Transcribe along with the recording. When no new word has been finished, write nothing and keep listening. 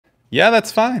Yeah,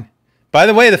 that's fine. By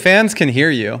the way, the fans can hear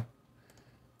you.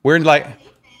 We're like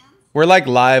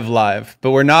live,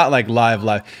 but we're not like live.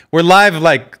 We're live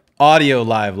like audio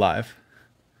live. Okay,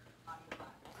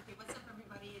 what's up,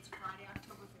 everybody? It's Friday,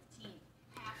 October 15th.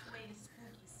 Halfway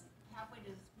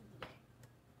to the spooky day.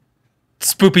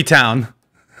 Spoopy Town.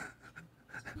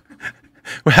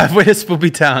 We're halfway to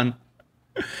Spoopy Town.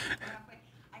 I kind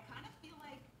of feel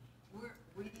like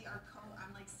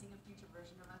I'm like seeing a future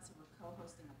version of us, so we're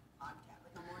co-hosting a podcast,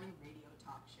 like a morning radio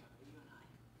talk show, you and I.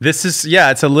 This is,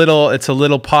 yeah, it's a little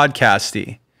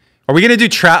podcasty. Are we gonna do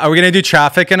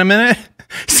traffic in a minute?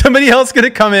 Somebody else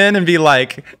gonna come in and be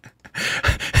like,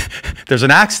 "There's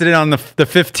an accident on the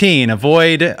 15.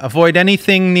 Avoid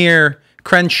anything near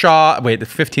Crenshaw." Wait, the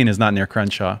 15 is not near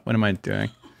Crenshaw. What am I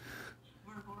doing?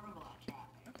 We're horrible at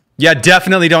traffic. Yeah,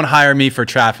 definitely don't hire me for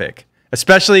traffic,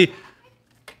 especially.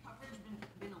 Coverage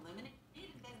been eliminated?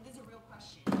 That is a real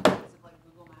question. Because of like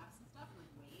Google Maps and stuff,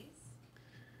 like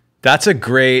Waze.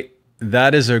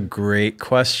 That is a great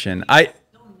question.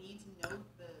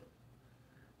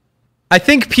 I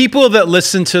think people that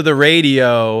listen to the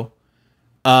radio,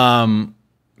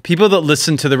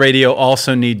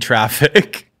 also need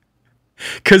traffic.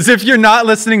 Because if you're not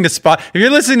listening to if you're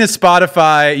listening to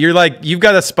Spotify, you're like, you've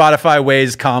got a Spotify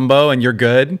Waze combo and you're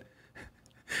good.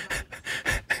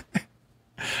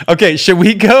 Okay, should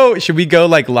we go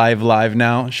like live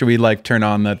now? Should we like turn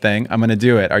on the thing? I'm gonna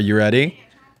do it. Are you ready?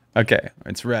 Okay,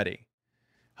 it's ready.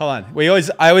 Hold on.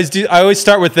 I always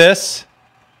start with this.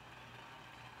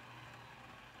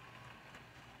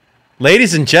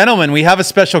 Ladies and gentlemen, we have a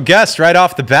special guest right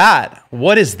off the bat.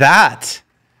 What is that?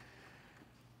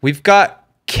 We've got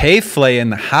Flay in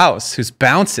the house who's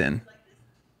bouncing.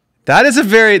 That is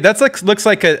looks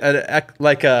like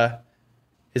a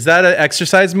is that an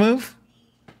exercise move?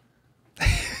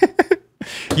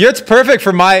 Yeah, it's perfect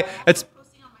for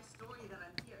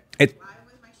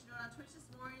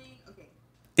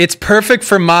It's perfect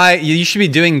for you should be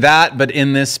doing that, but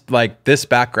in this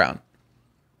background.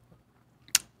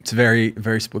 It's very,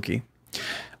 very spooky.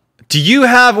 Do you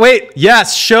have, wait,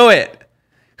 yes, show it.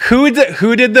 Who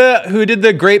did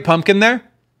the great pumpkin there?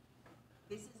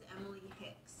 This is Emily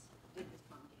Hicks did this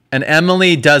pumpkin. And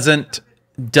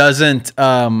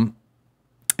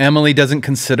Emily doesn't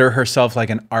consider herself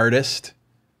like an artist.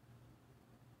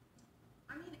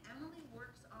 I mean, Emily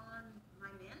works on my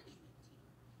management team.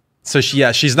 So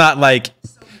she's not like.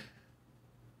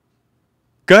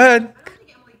 Go ahead. I don't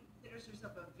think Emily considers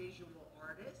herself a visual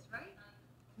artist, right?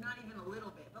 Not even a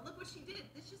little bit. But look what she did.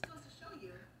 This just goes to show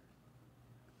you.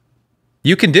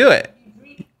 You can do it. If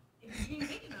you dream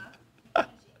big enough, you can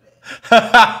achieve it.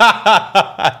 Let's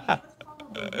follow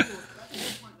the rules. That's a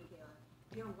good point, Michaela.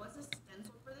 There was a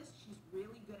stencil for this. She's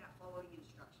really good at following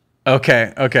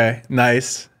instructions. Okay,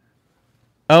 nice.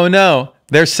 Oh no,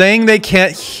 they're saying they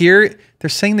can't hear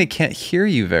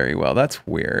you very well. That's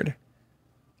weird.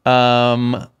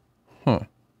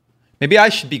 Maybe I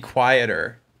should be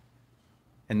quieter.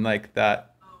 And like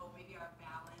that. Oh, maybe our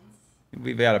balance.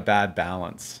 We've got a bad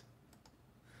balance.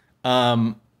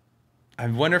 I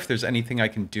wonder if there's anything I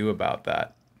can do about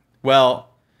that. Well,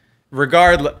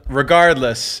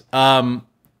 regardless, I'm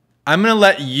gonna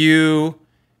let you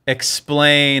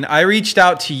explain. I reached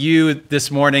out to you this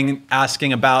morning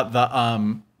asking about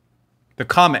the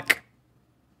comic.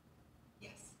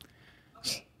 Yes.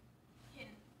 Okay.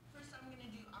 First I'm gonna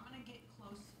get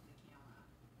close to the camera,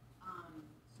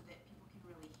 so that people can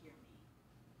really hear me.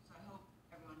 So I hope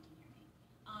everyone can hear me.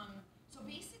 So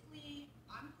basically,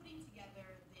 I'm putting together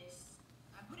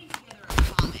a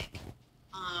comic,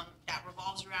 that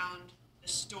revolves around the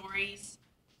stories.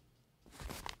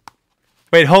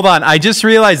 Wait, hold on. I just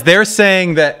realized they're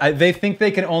saying that they think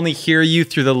they can only hear you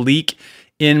through the leak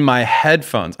in my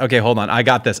headphones. Okay, hold on. I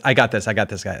got this. I got this.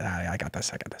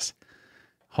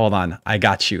 Hold on. I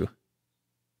got you.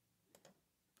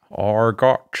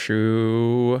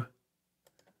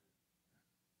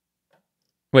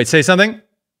 Wait, say something.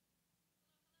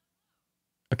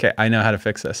 Okay, I know how to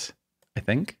fix this. I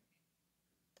think.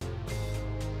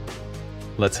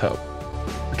 Let's hope.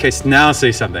 Okay, so now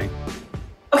say something.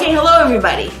 Okay, hello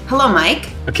everybody. Hello, Mike.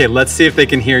 Okay, let's see if they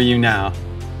can hear you now.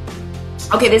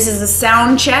 Okay, this is the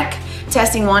sound check.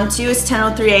 Testing 1, 2. It's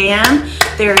 10:03 a.m.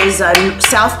 There is a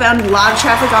southbound, a lot of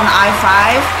traffic on the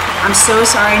I-5. I'm so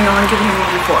sorry, no one could hear me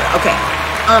before. Okay.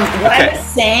 What I was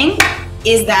saying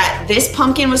is that this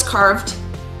pumpkin was carved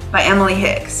by Emily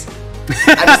Hicks.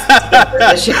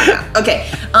 Okay.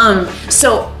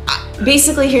 So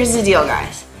basically, here's the deal,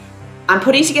 guys. I'm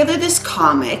putting together this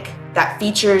comic that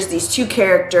features these two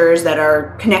characters that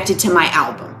are connected to my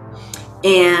album.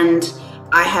 And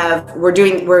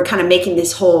we're kind of making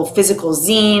this whole physical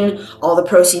zine. All the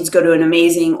proceeds go to an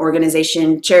amazing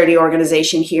charity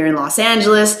organization here in Los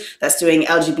Angeles that's doing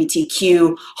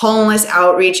LGBTQ homeless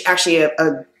outreach. Actually,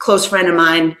 a close friend of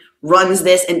mine runs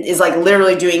this and is like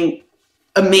literally doing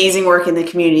amazing work in the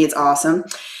community. It's awesome.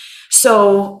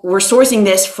 So we're sourcing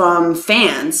this from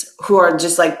fans who are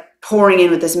just like pouring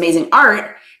in with this amazing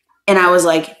art. And I was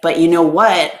like, but you know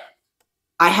what?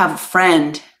 I have a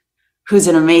friend who's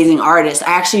an amazing artist.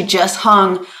 I actually just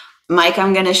hung, Mike,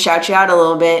 I'm going to shout you out a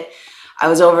little bit. I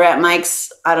was over at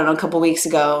Mike's, I don't know, a couple weeks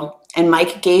ago, and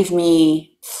Mike gave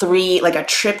me a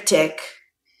triptych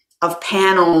of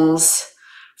panels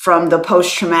from the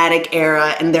post-traumatic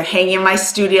era, and they're hanging in my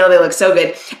studio. They look so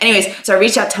good. Anyways, so I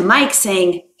reached out to Mike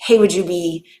saying, hey, would you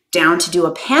be down to do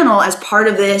a panel as part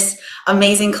of this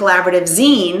amazing collaborative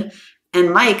zine?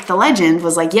 And Mike, the legend,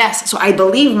 was like, yes. So I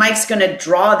believe Mike's going to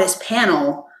draw this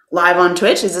panel live on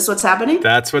Twitch. Is this what's happening?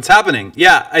 That's what's happening.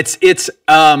 Yeah, it's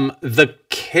the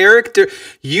character.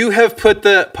 You have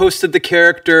posted the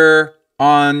character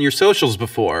on your socials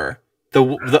before. Yes.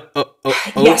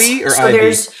 Ovi or so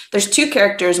Ivy? There's two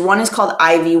characters. One is called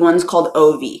Ivy, one's called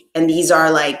Ovi, and these are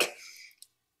like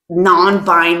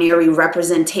non-binary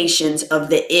representations of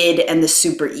the id and the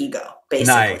superego.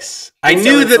 Basically. Nice. I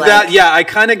knew that. Yeah, I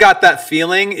kind of got that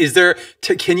feeling. Is there?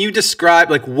 Can you describe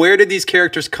like where did these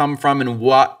characters come from and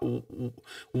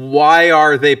why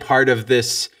are they part of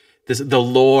the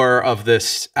lore of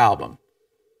this album?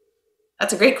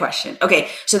 That's a great question. Okay,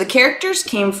 so the characters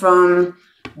came from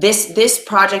this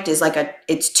project is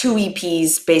it's 2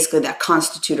 EPs basically that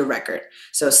constitute a record.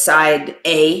 So side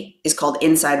A is called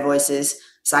Inside Voices,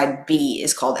 side B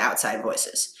is called Outside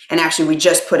Voices. And actually we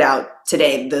just put out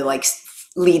today the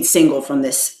lead single from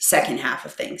this second half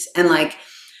of things. And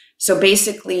so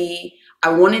basically I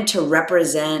wanted to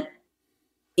represent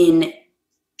in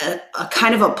a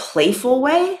kind of a playful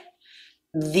way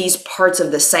these parts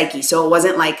of the psyche. So it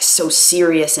wasn't so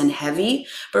serious and heavy,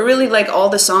 but really all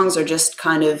the songs are just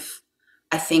kind of,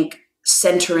 I think,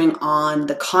 centering on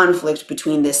the conflict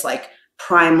between this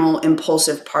primal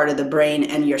impulsive part of the brain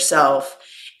and yourself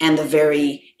and the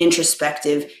very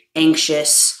introspective,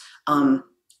 anxious,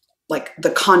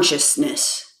 the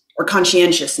consciousness or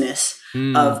conscientiousness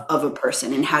of a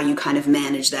person, and how you kind of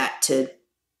manage that to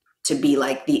be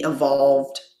the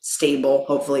evolved, stable,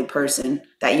 hopefully person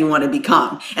that you want to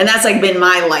become. And that's been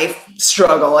my life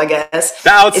struggle, I guess. The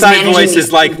outside voice is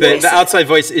the outside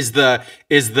voice is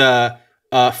the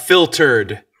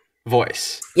filtered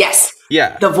voice. Yes.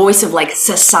 Yeah. The voice of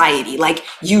society.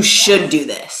 You should do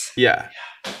this. Yeah.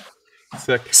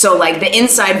 So the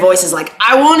inside voice is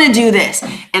I want to do this.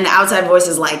 And the outside voice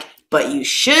is but you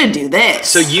should do this.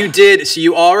 So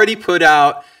you already put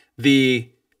out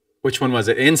which one was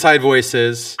it? Inside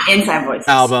Voices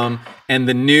album, and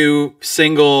the new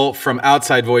single from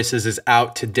Outside Voices is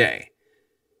out today.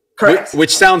 Correct.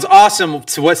 Which sounds awesome.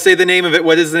 So say the name of it.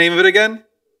 What is the name of it again?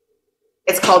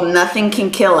 It's called Nothing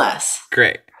Can Kill Us.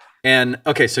 Great. And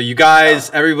okay, so you guys,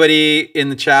 everybody in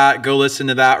the chat, go listen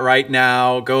to that right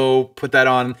now. Go put that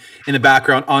on in the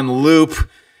background on loop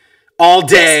all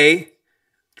day. Yes.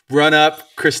 Run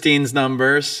up Christine's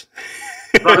numbers.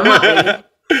 Run them up, baby.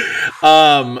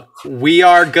 We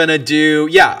are gonna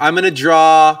I'm gonna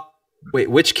draw. Wait,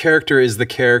 which character is the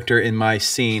character in my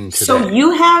scene today? So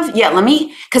you have,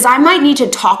 because I might need to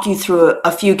talk you through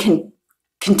a few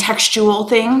contextual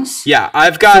things. Yeah,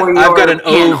 I've got an panel.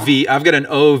 I've got an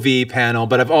OV panel,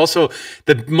 but I've also,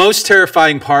 the most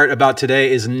terrifying part about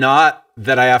today is not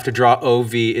that I have to draw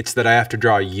OV, it's that I have to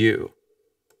draw you.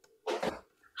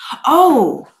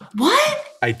 Oh, what?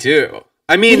 I do.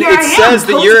 I mean, it says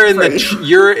that you're in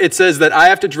it says that I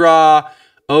have to draw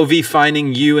OV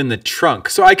finding you in the trunk.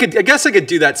 So I guess I could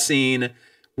do that scene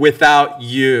without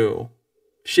you.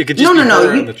 She could just be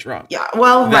her in the trunk. Yeah,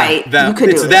 well, right. You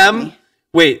could do it. Them.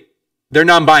 Wait, they're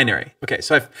non-binary. Okay,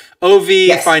 so I've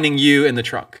OV finding you in the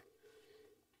trunk.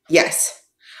 Yes.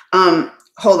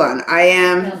 Hold on.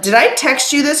 Did I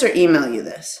text you this or email you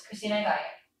this? Christina, I got it.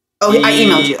 Oh, I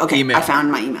emailed you. Okay, I found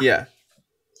my email. Yeah.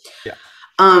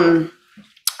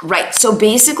 Right. So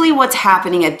basically what's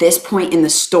happening at this point in the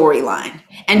storyline,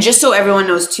 and just so everyone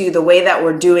knows too, the way that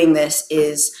we're doing this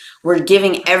is we're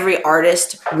giving every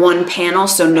artist one panel,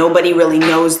 so nobody really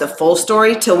knows the full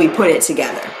story till we put it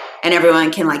together, and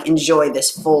everyone can enjoy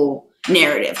this full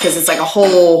narrative because it's a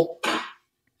whole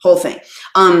thing.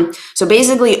 So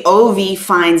basically OV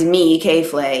finds me,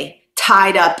 Flay,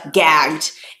 tied up,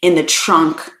 gagged in the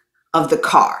trunk of the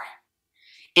car,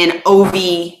 and OV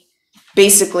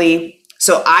basically,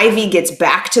 so Ivy gets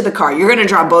back to the car. You're going to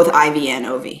draw both Ivy and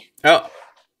OV. Oh.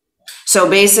 So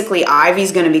basically,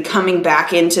 Ivy's going to be coming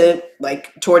back into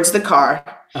like towards the car,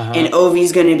 and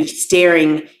Ovi's going to be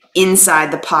staring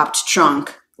inside the popped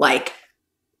trunk, like,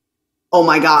 oh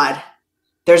my god,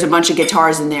 there's a bunch of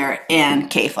guitars in there and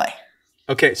K-Flay.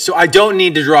 Okay, so I don't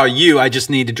need to draw you. I just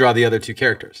need to draw the other two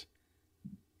characters.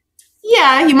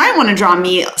 Yeah, you might want to draw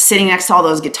me sitting next to all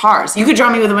those guitars. You could draw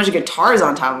me with a bunch of guitars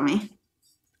on top of me.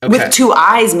 Okay. With two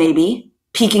eyes, maybe,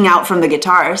 peeking out from the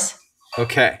guitars.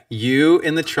 Okay, you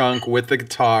in the trunk with the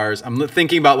guitars. I'm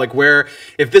thinking about like where,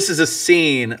 if this is a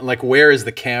scene, like where is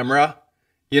the camera?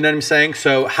 You know what I'm saying?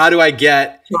 So how do I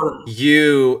get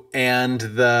you and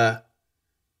the,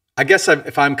 I guess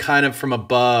if I'm kind of from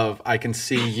above, I can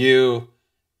see you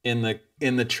in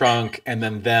the trunk and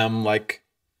then them like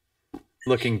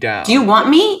looking down. Do you want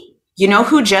me? You know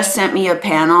who just sent me a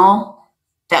panel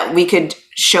that we could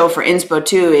show for inspo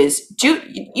too is,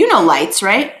 you know Lights,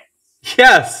 right?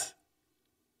 Yes.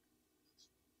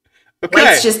 Okay.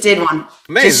 Lights just did one.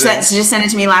 Amazing. Just sent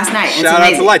it to me last night. Shout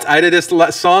out to Lights. I did this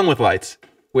song with Lights.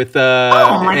 With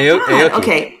oh my God. Aoki.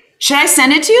 Okay. Should I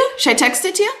send it to you? Should I text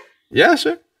it to you? Yeah,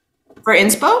 sure. For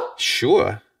inspo?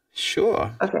 Sure.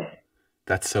 Okay.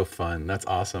 That's so fun. That's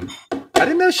awesome. I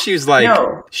didn't know she was like,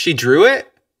 she drew it?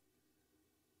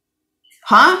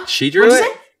 Huh? She drew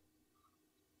it?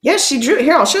 Yes, she drew it.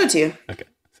 Here, I'll show it to you. Okay.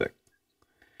 Sick.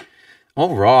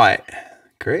 All right.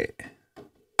 Great.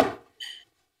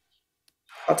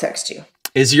 I'll text you.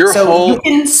 Is your whole... you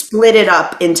can split it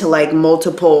up into like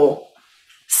multiple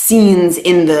scenes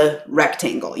in the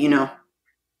rectangle, you know?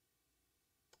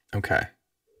 Okay.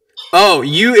 Oh,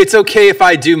 it's okay if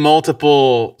I do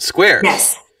multiple squares.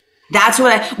 Yes. That's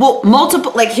what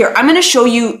multiple, like here, I'm going to show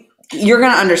you, you're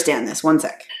going to understand this. One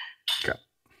sec.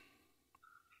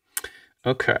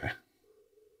 Okay.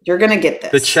 You're going to get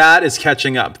this. The chat is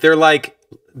catching up. They're like,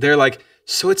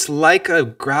 so it's like a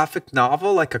graphic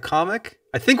novel, like a comic?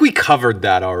 I think we covered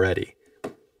that already.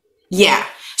 Yeah.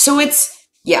 So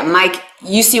Mike,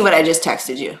 you see what I just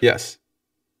texted you? Yes.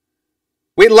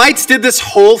 Wait, Lights did this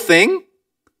whole thing?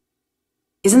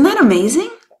 Isn't that amazing?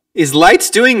 Is Lights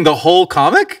doing the whole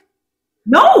comic?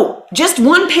 No, just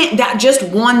just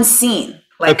one scene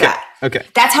like that. Okay.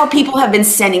 That's how people have been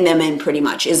sending them in pretty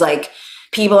much, is like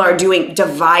people are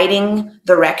dividing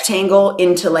the rectangle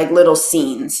into like little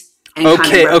scenes.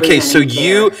 Okay. So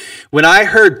when I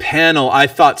heard panel, I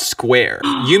thought square.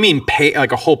 You mean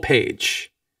like a whole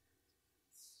page?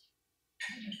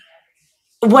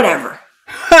 Whatever.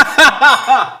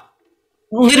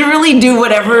 Literally do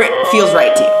whatever feels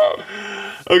right to you.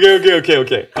 Okay.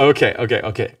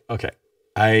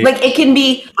 Like it can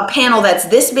be a panel that's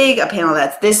this big, a panel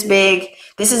that's this big.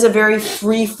 This is a very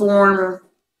free form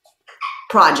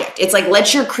project. It's like,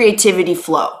 let your creativity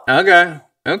flow. Okay.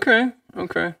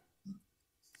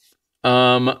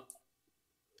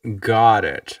 Got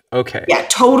it. Okay. Yeah,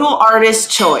 total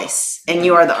artist choice, and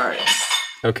you are the artist.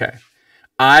 Okay.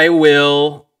 I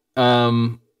will,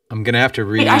 I'm going to have to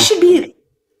read. Wait, I should be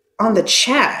on the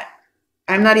chat.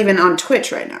 I'm not even on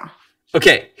Twitch right now.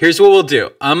 Okay, here's what we'll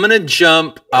do. I'm going to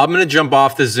jump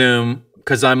off the Zoom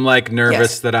because I'm like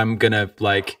nervous that I'm going to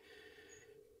like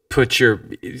put your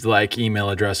like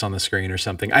email address on the screen or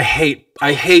something. I hate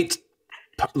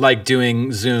like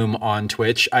doing Zoom on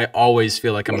Twitch. I always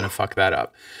feel like I'm going to fuck that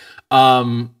up. So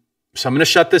I'm going to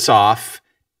shut this off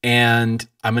and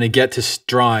I'm going to get to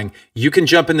drawing. You can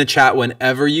jump in the chat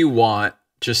whenever you want.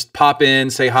 Just pop in,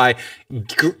 say hi.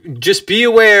 Just be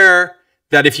aware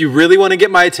that if you really want to get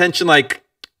my attention, like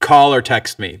call or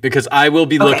text me because I will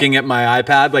be looking at my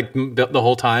iPad like the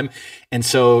whole time. And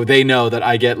so they know that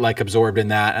I get like absorbed in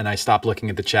that and I stop looking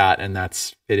at the chat and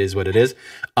it is what it is.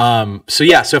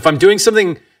 So if I'm doing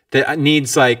something that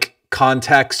needs like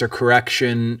context or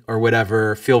correction or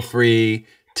whatever, feel free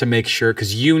to make sure.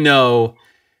 Cause you know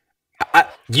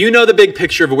the big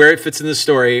picture of where it fits in the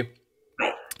story.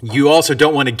 You also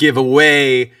don't want to give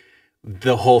away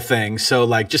the whole thing. So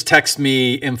like just text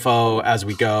me info as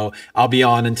we go. I'll be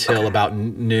on until about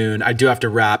noon. I do have to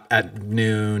wrap at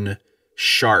noon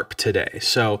sharp today.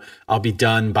 So I'll be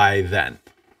done by then.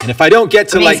 And if I don't get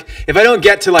to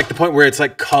the point where it's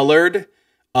like colored,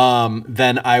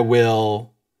 then I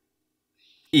will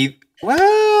eat.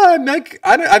 Well,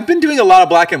 I've been doing a lot of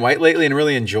black and white lately and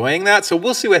really enjoying that. So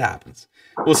we'll see what happens.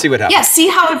 Yeah, see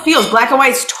how it feels. Black and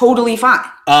white's totally fine.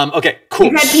 Okay, cool.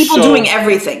 We've had people doing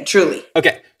everything, truly.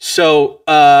 Okay, so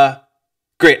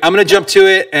great. I'm going to jump to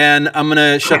it, and I'm going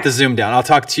to shut the Zoom down. I'll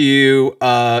talk to you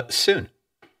soon.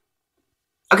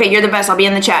 Okay, you're the best. I'll be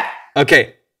in the chat.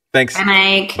 Okay, thanks. Bye,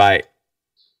 Mike. Bye.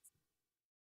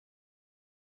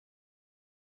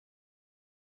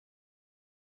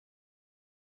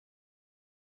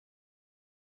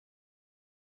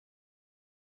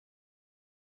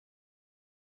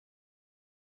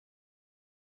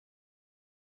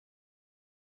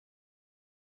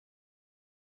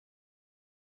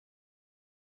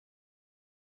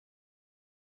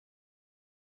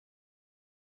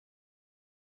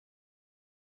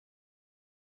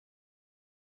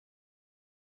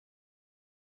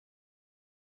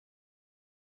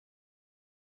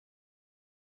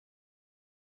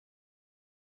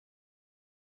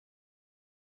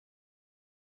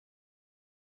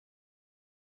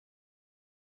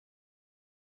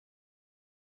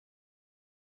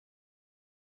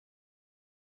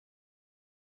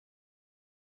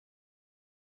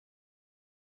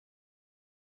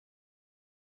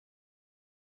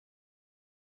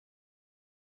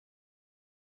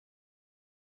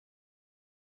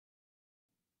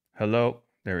 Hello.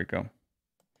 There we go.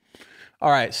 All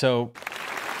right, so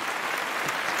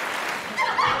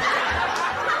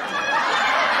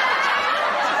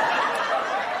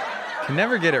can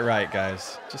never get it right,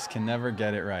 guys. Just can never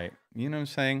get it right. You know what I'm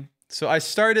saying? So I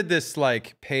started this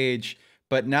like page,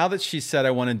 but now that she said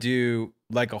I want to do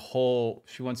like a whole,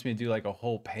 she wants me to do like a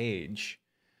whole page.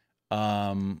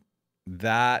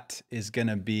 That is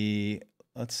gonna be,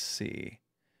 let's see.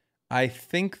 I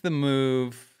think the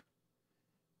move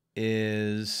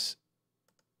is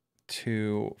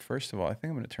to, first of all, I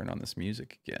think I'm gonna turn on this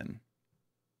music again.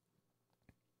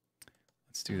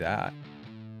 Let's do that.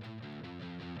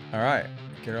 All right,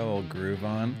 get our little groove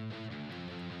on.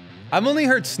 I've only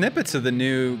heard snippets of the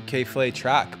new Flay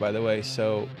track, by the way,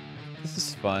 so this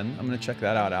is fun. I'm gonna check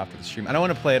that out after the stream. I don't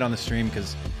want to play it on the stream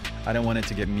because I don't want it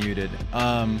to get muted.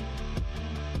 Oh,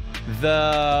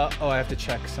 I have to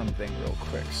check something real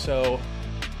quick. So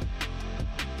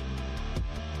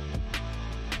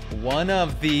one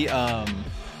of the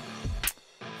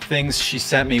things she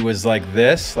sent me was like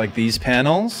this, like these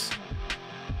panels.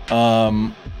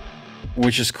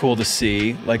 Which is cool to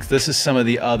see. Like this is some of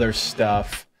the other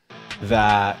stuff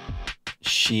that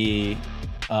she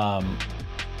has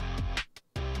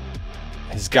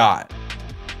got.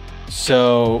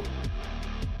 So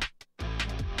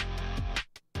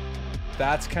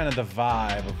that's kind of the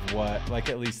vibe of what, like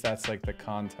at least that's like the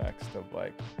context of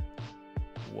like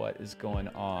what is going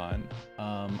on.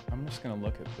 I'm just gonna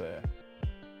look at the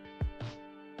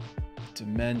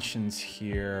dimensions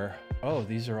here. Oh,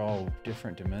 these are all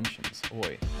different dimensions.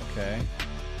 Oi, okay.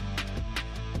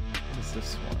 What is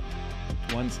this one?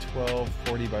 One's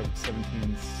 1240 by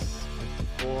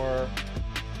 1754.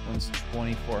 One's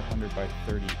 2400 by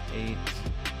 38.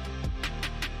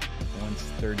 One's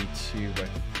 32 by,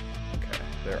 okay.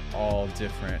 They're all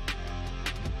different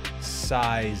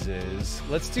sizes.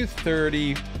 Let's do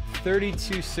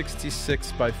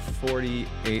 3266 by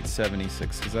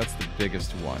 4876 because that's the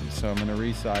biggest one. So I'm gonna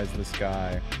resize this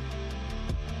guy.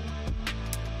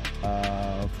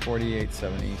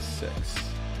 4876.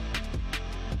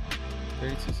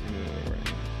 32.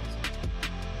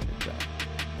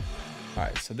 All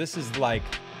right, so this is like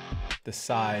the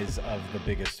size of the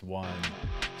biggest one.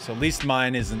 So at least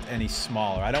mine isn't any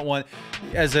smaller. I don't want,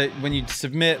 when you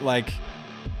submit like,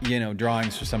 you know,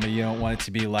 drawings for somebody, you don't want it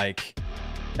to be like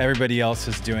everybody else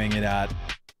is doing it at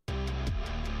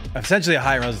essentially a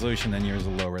high resolution, then yours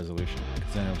a low resolution,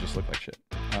 because then it'll just look like shit.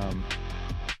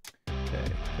 Okay,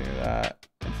 clear that.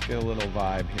 Let's get a little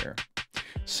vibe here.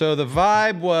 So the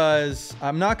vibe was,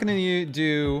 I'm not going to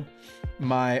do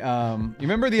my, you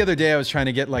remember the other day I was trying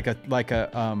to get like a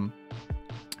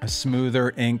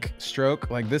smoother ink stroke?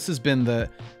 Like this has been the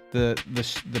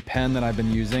pen that I've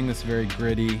been using, this very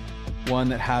gritty one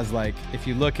that has like, if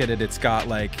you look at it, it's got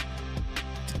like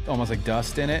almost like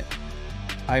dust in it.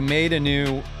 I made a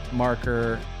new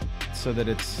marker so that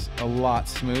it's a lot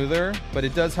smoother, but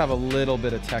it does have a little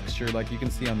bit of texture. Like you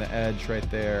can see on the edge right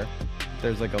there,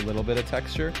 there's like a little bit of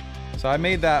texture. So I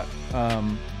made that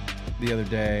the other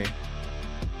day,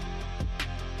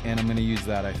 and I'm gonna use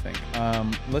that, I think.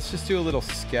 Let's just do a little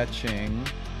sketching.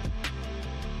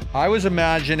 I was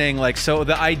imagining like, so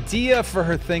the idea for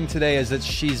her thing today is that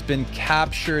she's been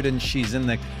captured and she's in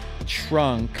the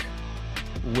trunk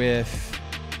with,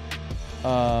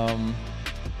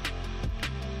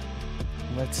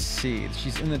 let's see,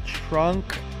 she's in the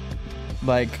trunk,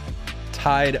 like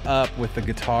tied up with the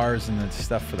guitars and the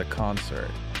stuff for the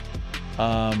concert.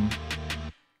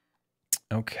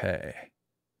 Okay.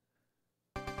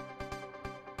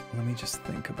 Let me just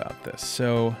think about this.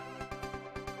 So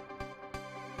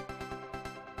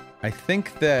I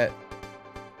think that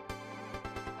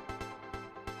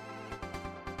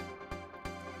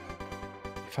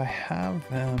if I have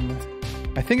them,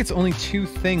 I think it's only two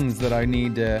things that I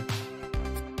need to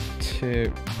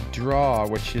draw,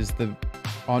 which is the,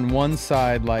 on one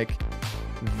side, like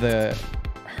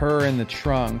her in the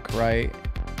trunk, right?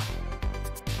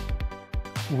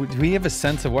 Do we have a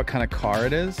sense of what kind of car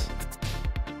it is?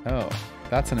 Oh,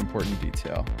 that's an important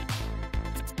detail.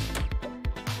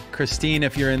 Christine,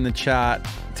 if you're in the chat,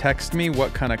 text me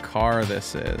what kind of car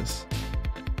this is.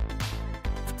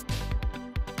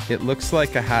 It looks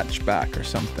like a hatchback or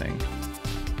something.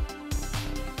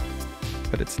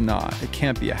 But it's not. It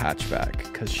can't be a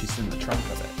hatchback because she's in the trunk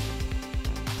of it.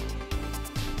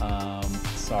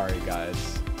 Sorry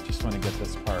guys. Just want to get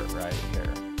this part right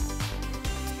here.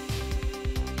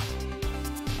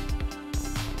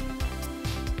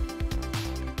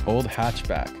 Old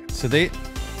hatchback. So they,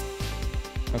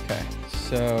 okay,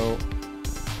 so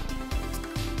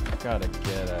I've gotta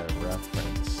get a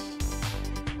reference.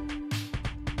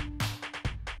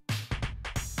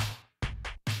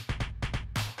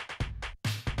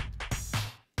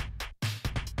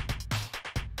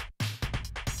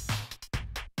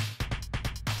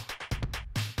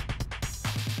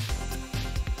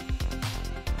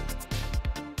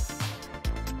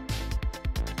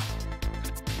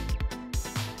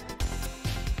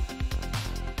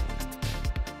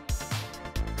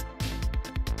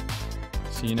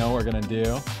 So you know what we're gonna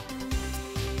do?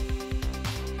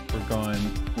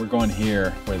 We're going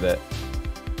here with it.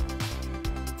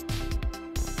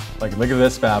 Like, look at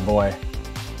this bad boy.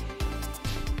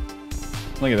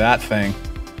 Look at that thing.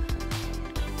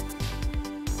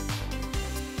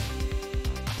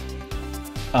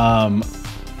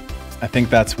 I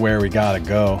think that's where we gotta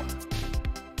go.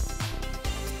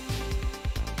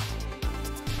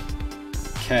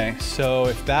 Okay, so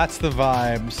if that's the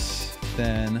vibes,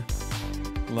 then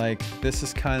like this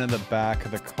is kind of the back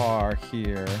of the car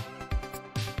here.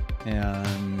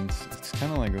 And it's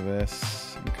kind of like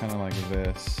this, and kind of like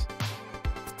this.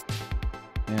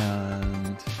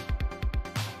 And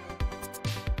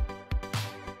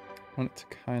I want it to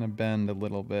kind of bend a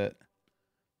little bit.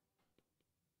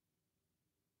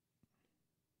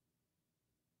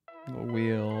 The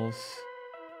wheels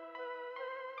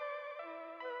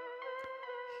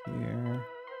here.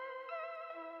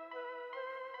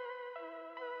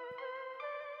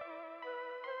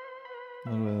 A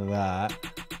little bit of that.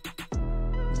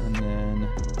 And then,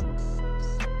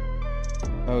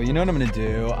 oh, you know what I'm gonna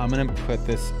do? I'm gonna put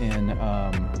this in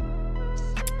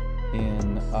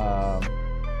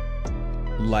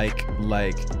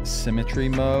like symmetry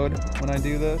mode when I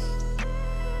do this.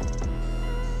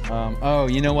 Oh,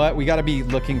 you know what? We got to be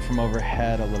looking from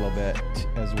overhead a little bit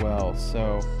as well.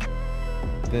 So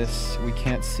this, we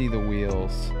can't see the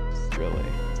wheels really,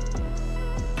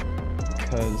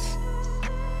 because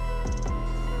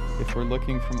if we're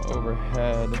looking from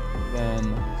overhead,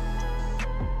 then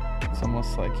it's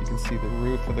almost like you can see the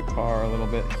roof of the car a little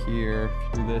bit here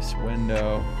through this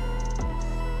window.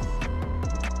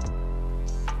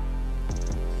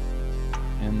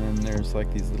 And then there's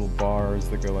like these little bars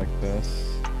that go like this.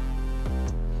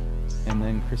 And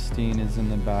then Christine is in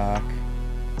the back,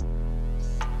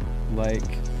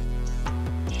 like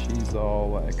she's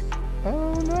all like,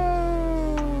 oh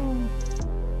no!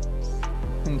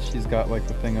 And she's got like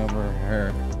the thing over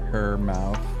her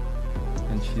mouth,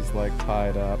 and she's like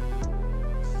tied up.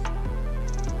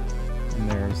 And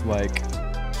there's like,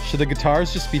 should the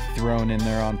guitars just be thrown in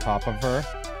there on top of her?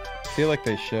 I feel like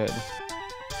they should.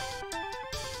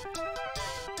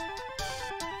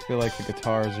 I feel like the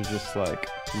guitars are just like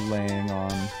laying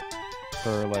on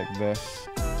her like this.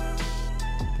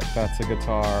 Like that's a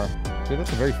guitar. Dude,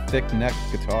 that's a very thick neck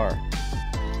guitar.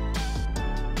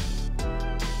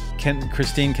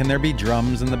 Christine, can there be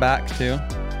drums in the back too?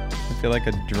 I feel like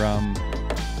a drum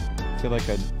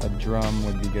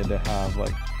would be good to have,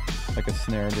 like a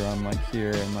snare drum like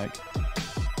here, and like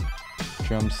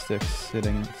drumsticks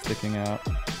sticking out.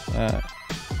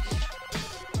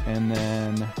 And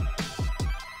then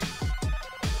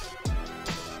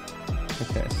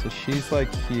okay, so she's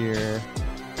like here.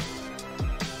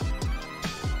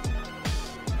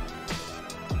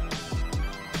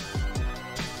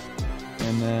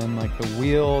 And then like the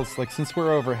wheels, like since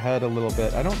we're overhead a little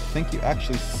bit, I don't think you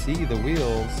actually see the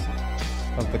wheels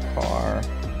of the car.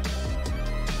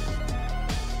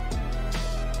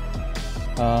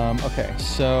 Okay,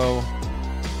 so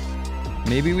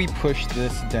maybe we push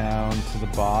this down to the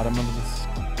bottom of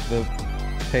the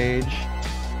page,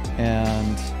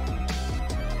 and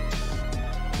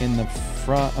in the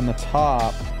front, on the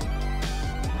top,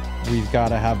 we've got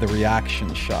to have the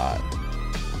reaction shot.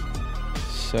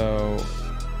 So,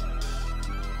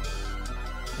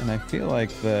 and I feel like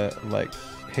the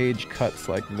page cuts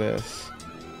like this.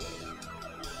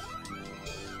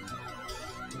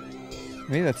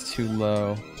 Maybe that's too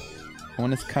low.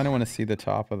 I kind of want to see the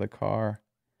top of the car.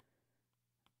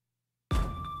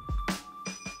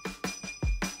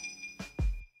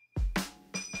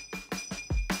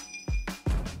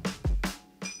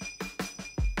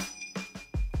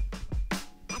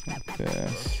 Like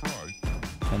this.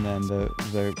 And then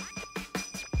the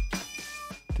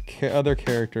other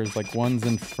characters, like one's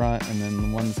in front and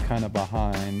then one's kind of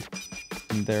behind,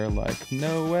 and they're like,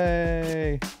 no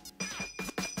way.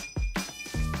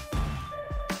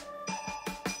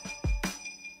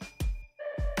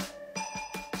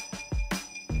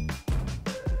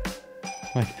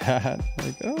 Like that,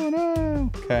 like, oh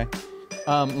no. Okay,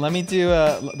 let me do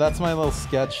that's my little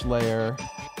sketch layer.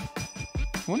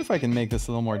 I wonder if I can make this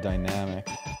a little more dynamic.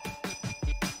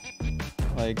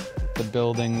 Like the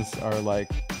buildings are like,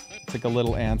 it's like a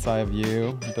little ant's eye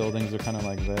view. Buildings are kind of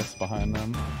like this behind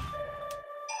them.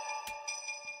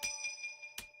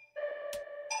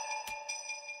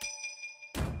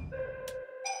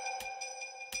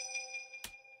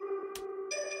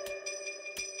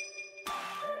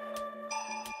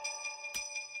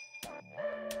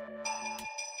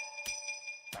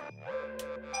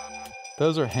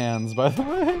 Those are hands, by the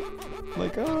way.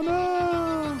 Like, oh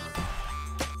no.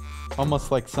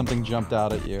 Almost like something jumped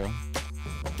out at you.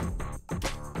 I'm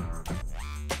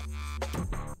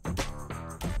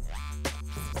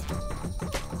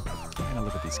gonna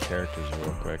look at these characters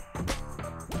real quick.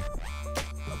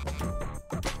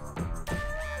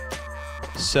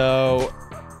 So,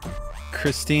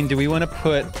 Christine, do we want to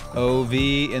put OV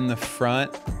in the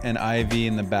front and IV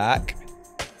in the back?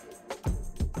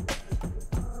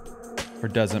 Or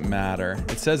doesn't matter?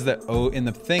 It says that in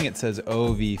the thing it says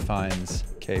OV finds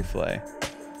K-Flay.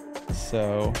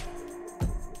 So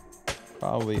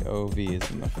probably OV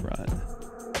is in the front.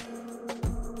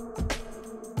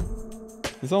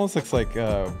 This almost looks like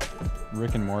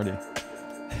Rick and Morty. I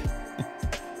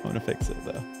want to fix it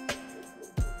though.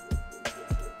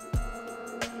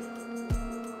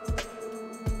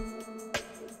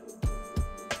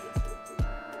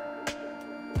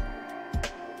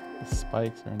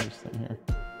 Spikes are interesting here.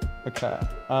 Okay.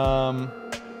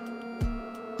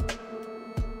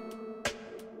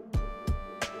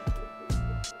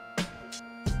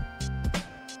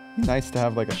 Nice to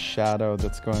have like a shadow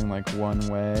that's going like one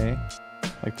way.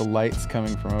 Like the light's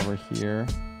coming from over here.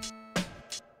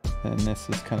 And this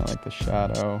is kind of like the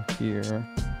shadow here.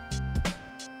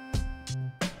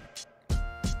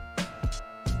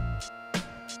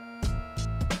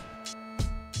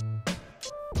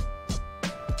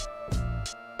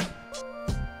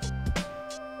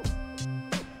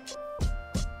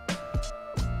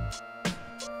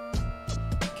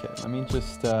 Let me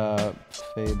just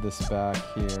fade this back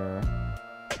here.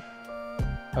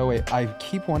 Oh wait, I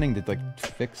keep wanting to like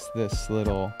fix this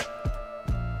little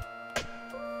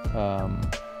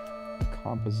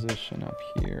composition up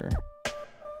here.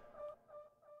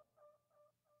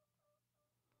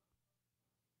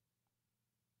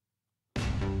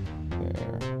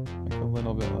 There, like a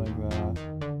little bit like that.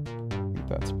 I think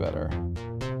that's better.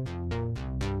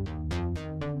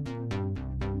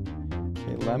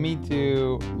 Let me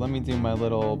do my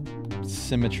little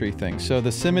symmetry thing. So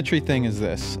the symmetry thing is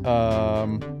this.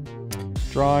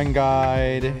 Drawing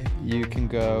guide, you can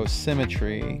go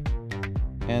symmetry,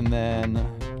 and then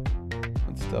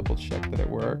let's double check that it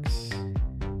works.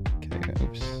 Okay,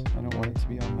 oops, I don't want it to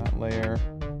be on that layer.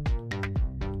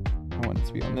 I want it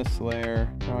to be on this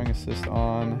layer. Drawing assist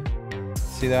on.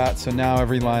 See that? So now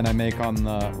every line I make on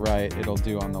the right, it'll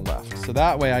do on the left. So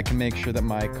that way I can make sure that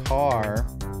my car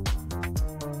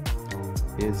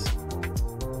is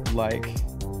like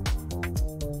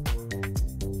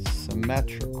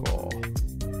symmetrical.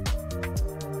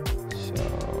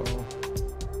 So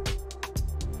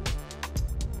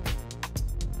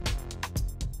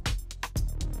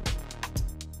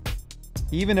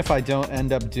even if I don't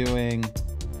end up doing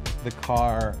the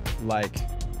car like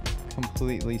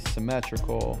completely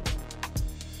symmetrical,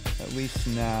 at least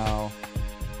now,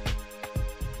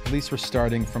 at least we're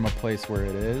starting from a place where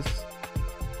it is.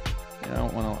 I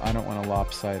don't want a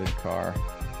lopsided car.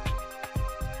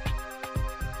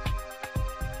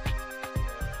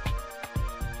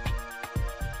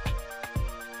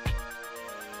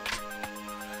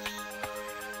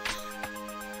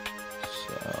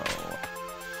 So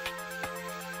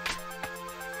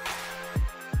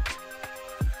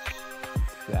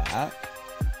that.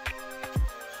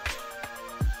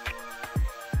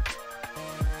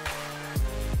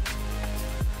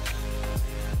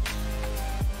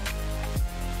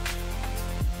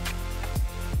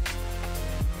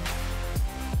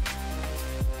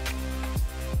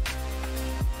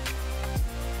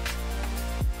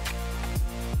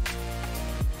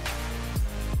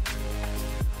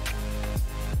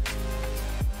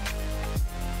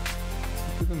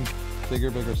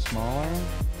 Bigger, smaller?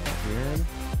 That's weird.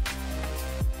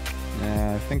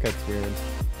 Nah, I think that's weird.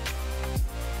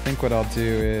 I think what I'll do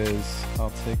is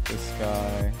I'll take this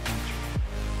guy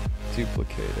and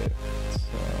duplicate it. So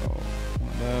one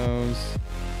of those,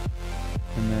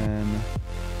 and then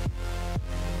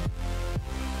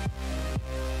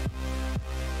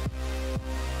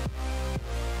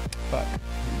fuck,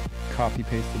 copy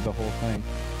pasted the whole thing.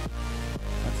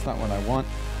 That's not what I want.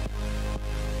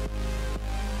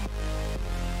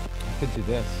 Could do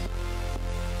this.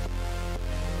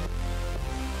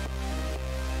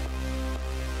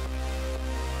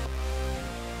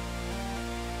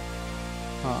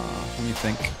 Let me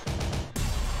think.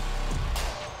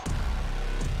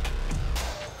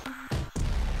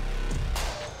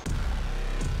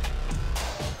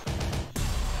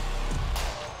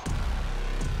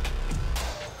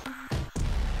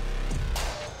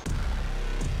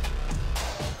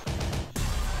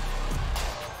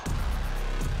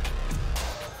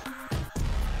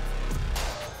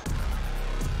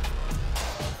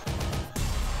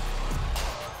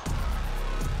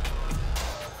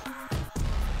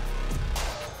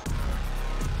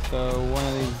 So one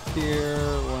of these is here,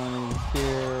 one of these is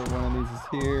here, one of these is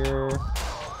here.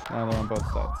 Now they're on both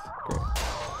sides. Great.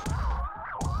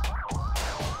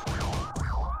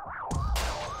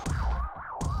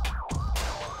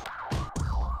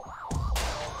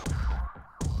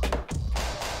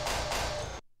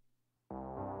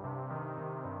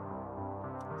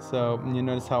 So you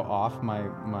notice how off my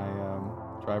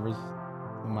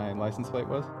license plate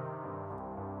was?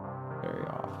 Very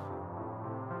off.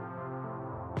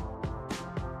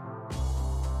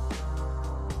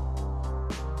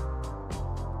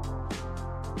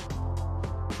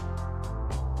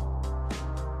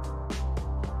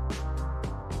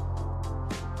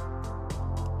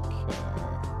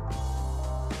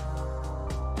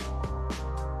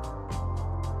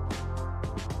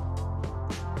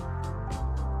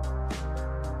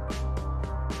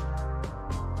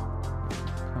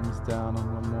 Down a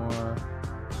little more.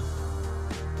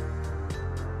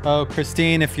 Oh,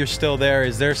 Christine, if you're still there,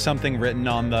 is there something written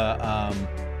on the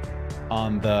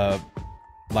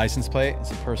license plate?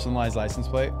 It's a personalized license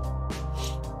plate.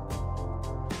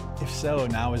 If so,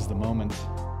 now is the moment.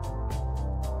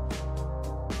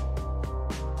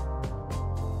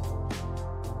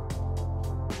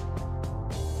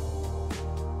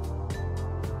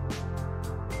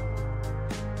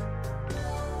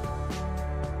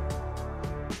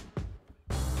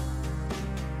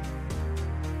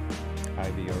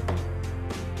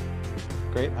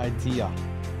 Great idea.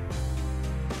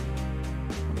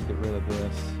 Let me get rid of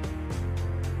this.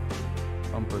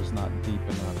 Bumper's not deep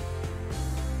enough.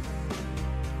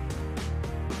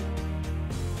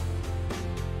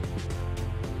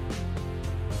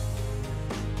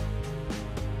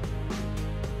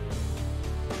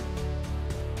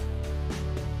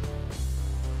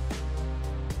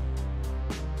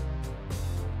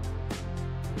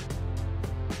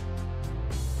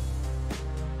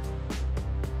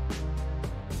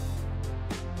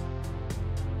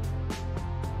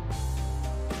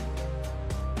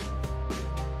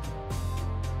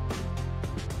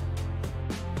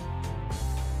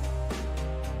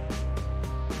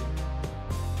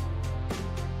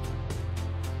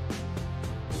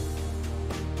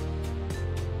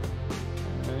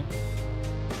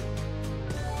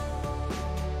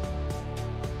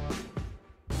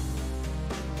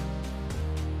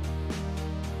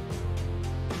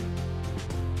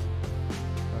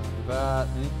 That.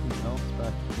 Anything else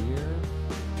back here?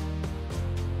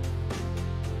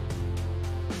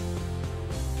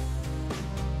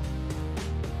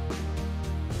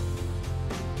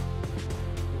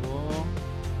 Cool.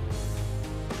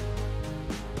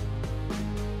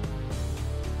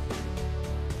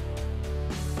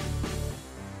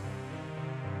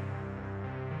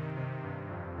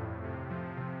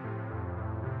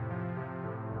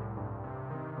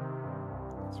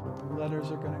 That's where the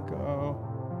letters are gonna go.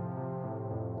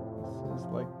 Is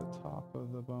like the top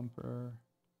of the bumper.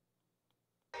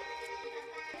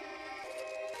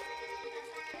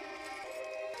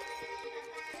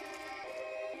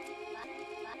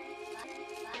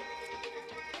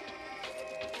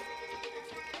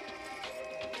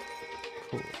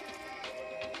 Cool.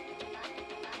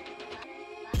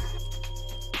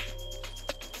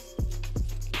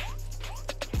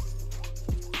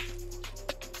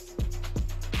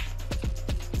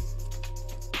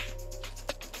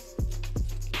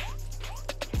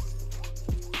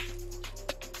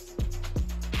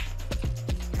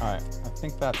 All right, I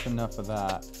think that's enough of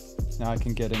that. Now I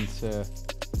can get into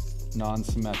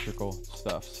non-symmetrical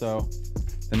stuff. So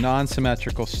the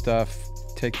non-symmetrical stuff,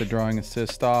 take the drawing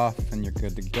assist off and you're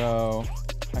good to go.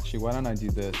 Actually, why don't I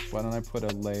do this? Why don't I put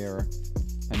a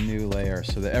new layer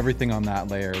so that everything on that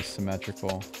layer is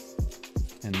symmetrical.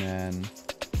 And then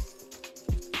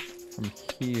from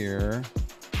here,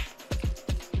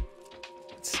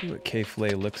 let's see what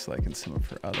Flay looks like in some of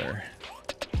her other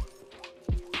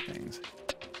things.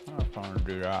 I don't know if I want to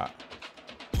do that.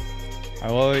 I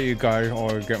love that you guys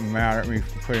always get mad at me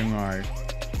for putting my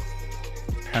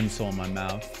pencil in my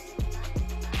mouth.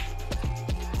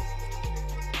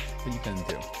 What you gonna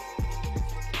do?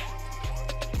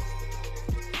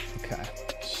 Okay,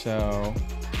 so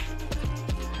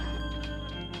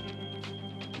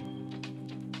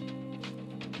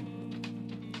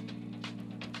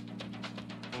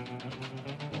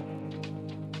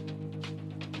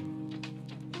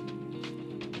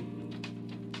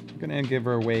I'm gonna give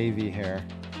her wavy hair.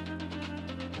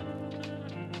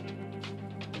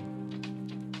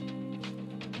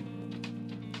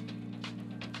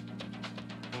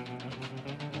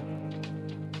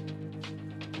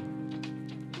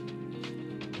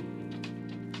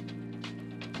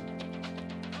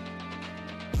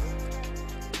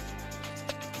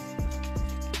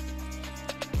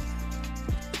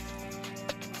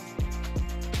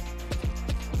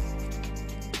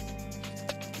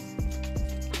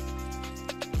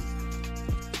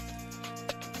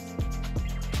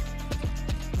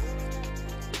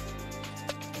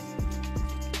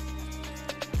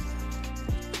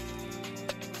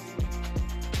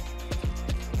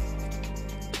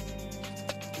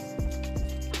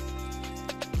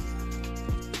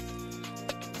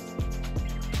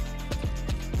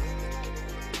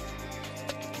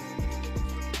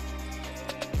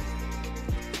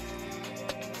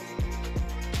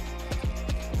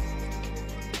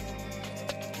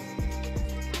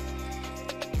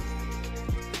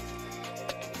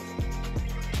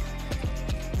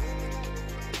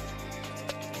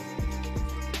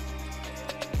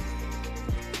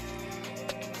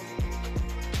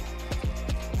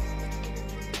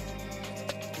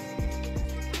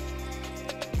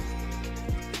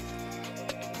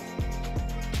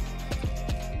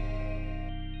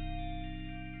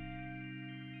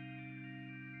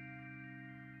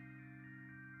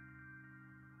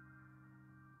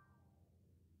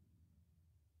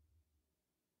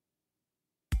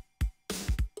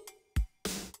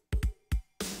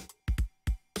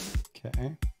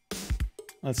 Okay.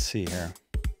 Let's see here.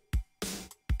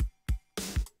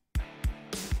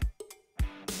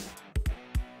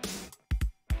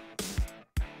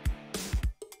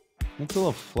 It's a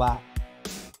little flat.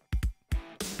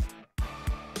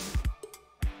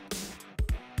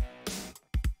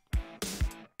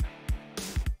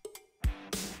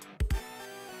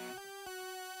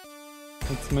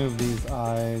 Let's move these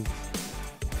eyes.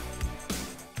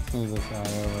 Let's move this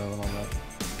eye over a little bit.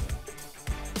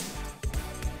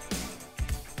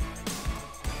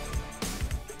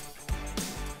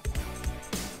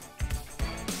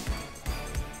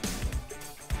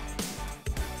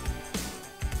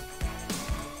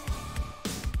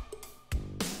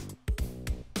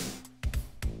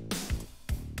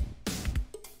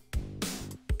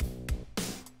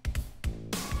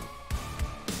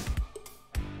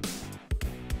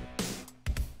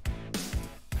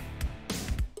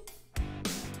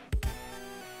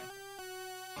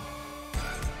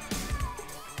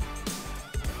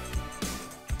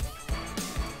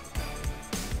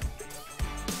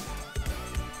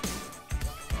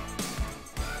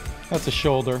 That's a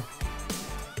shoulder.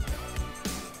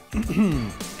 Let's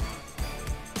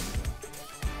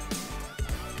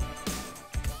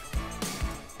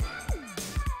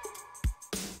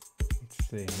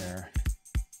see here.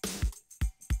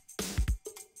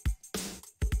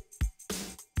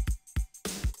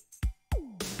 I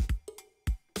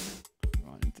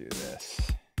want to do this.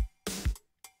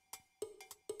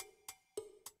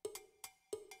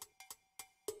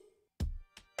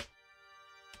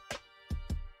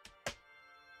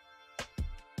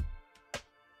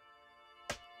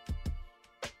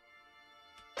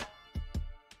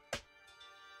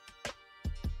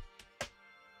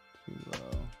 Too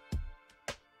low.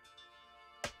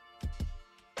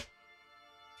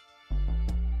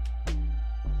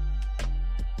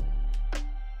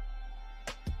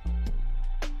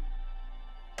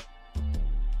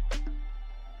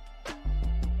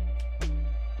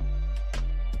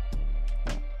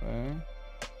 Okay.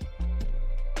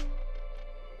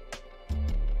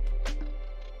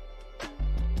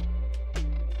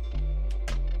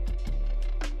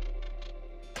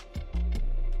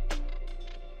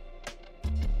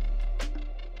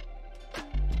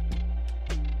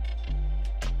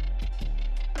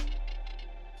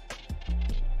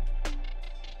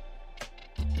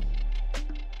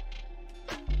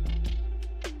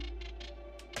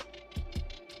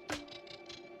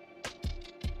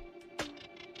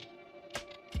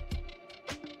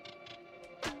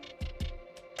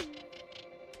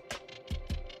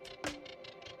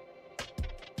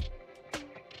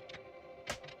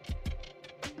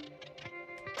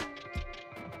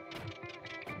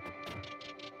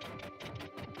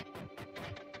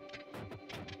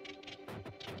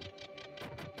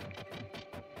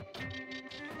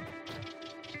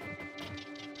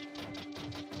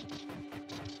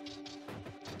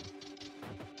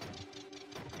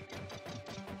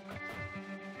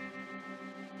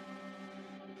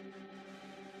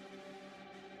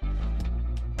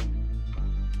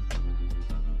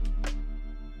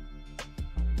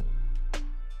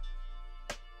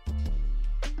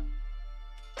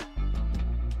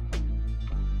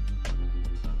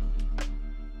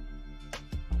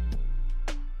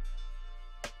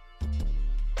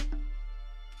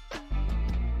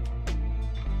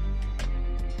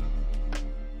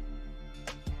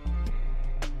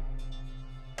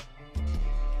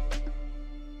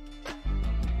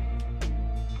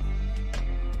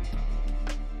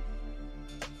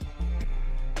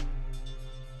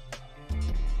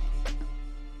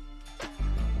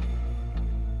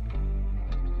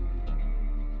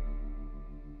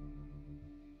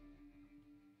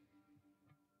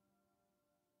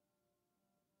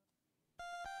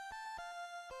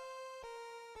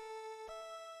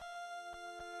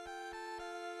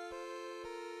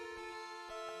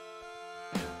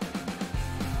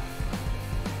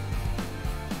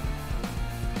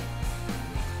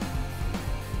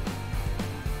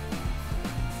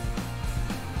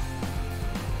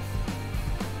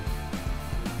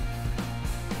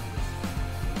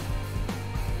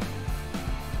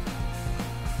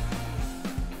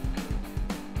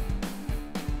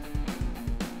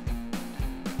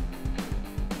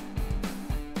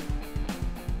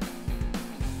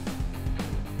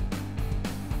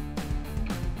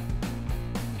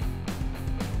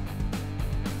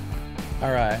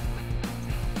 All right.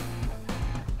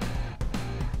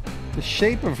 The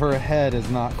shape of her head is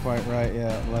not quite right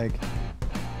yet. Like,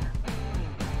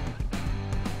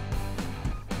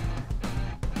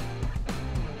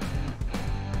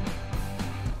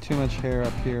 too much hair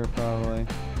up here, probably.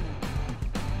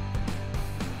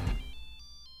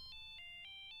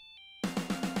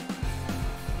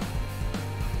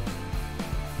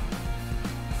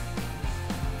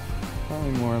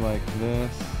 Probably more like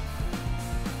this.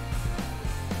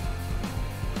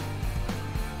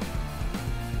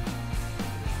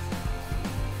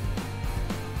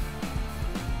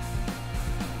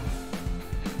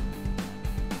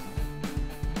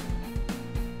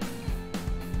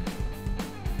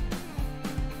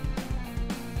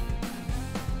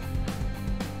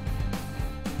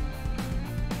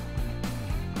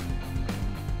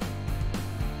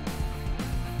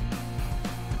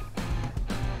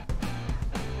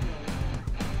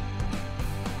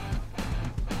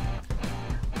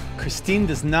 Christine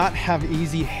does not have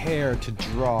easy hair to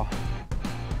draw.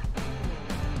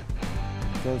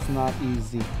 That's not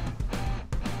easy.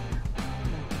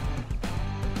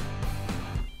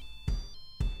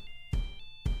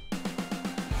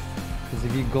 Because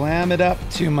if you glam it up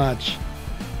too much,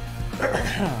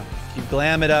 if you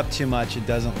glam it up too much, it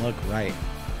doesn't look right.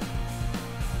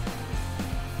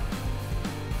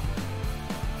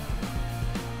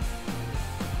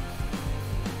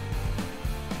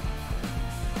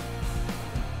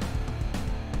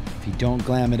 If you don't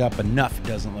glam it up enough, it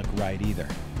doesn't look right either.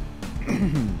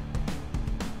 Okay,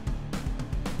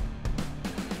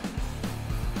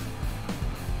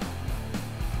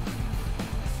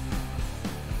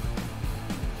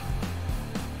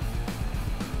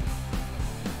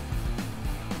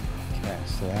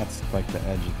 so that's like the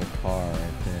edge of the car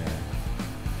right there.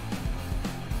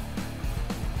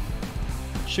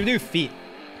 Should we do feet?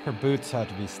 Her boots have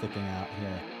to be sticking out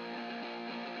here.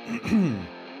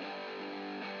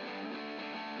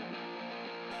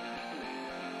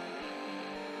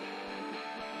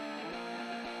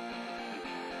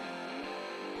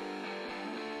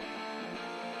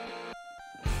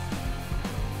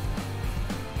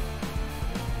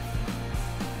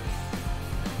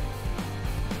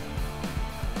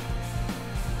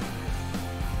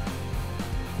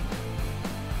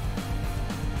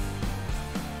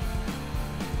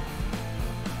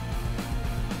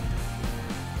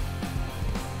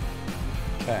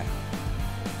 Okay.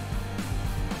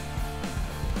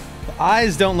 The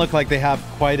eyes don't look like they have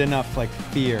quite enough like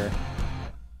fear.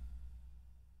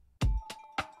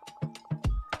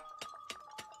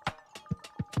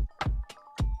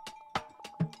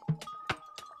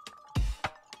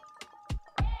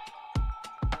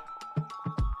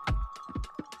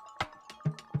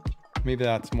 Maybe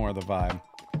that's more the vibe.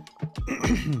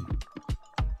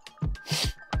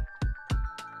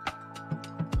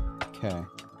 Okay.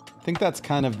 I think that's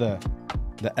kind of the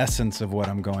essence of what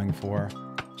I'm going for.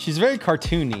 She's very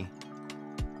cartoony.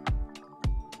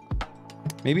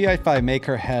 Maybe if I make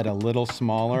her head a little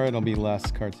smaller, it'll be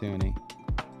less cartoony.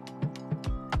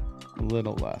 A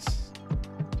little less.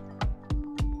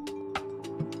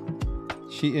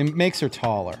 It makes her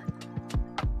taller.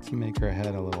 To make her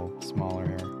head a little smaller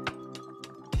here.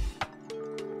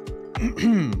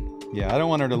 Yeah, I don't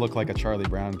want her to look like a Charlie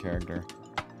Brown character.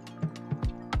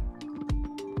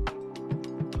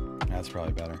 That's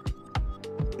probably better.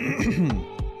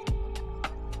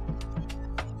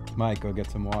 Mike, go get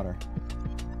some water.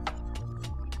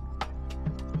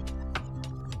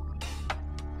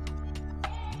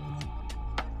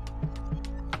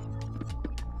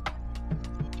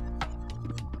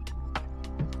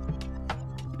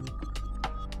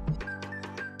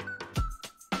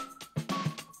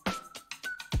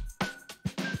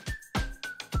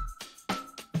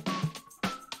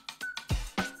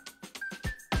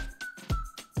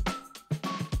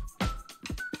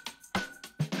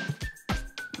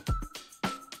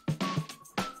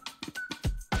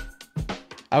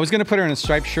 I was gonna put her in a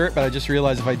striped shirt, but I just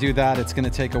realized if I do that, it's gonna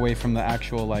take away from the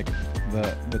actual, like,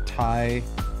 the tie,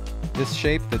 this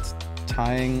shape that's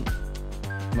tying,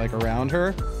 like, around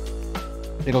her.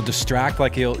 It'll distract,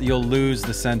 like, you'll lose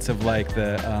the sense of, like,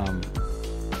 the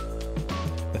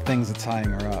things that's tying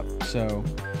her up. So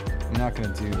I'm not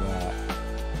gonna do that.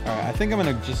 All right, I think I'm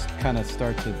gonna just kind of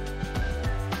start to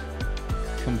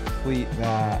complete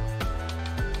that.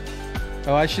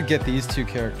 Oh, I should get these two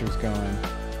characters going.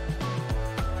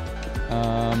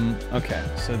 Okay,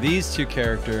 so these two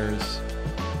characters,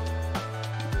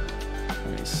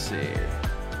 let me see.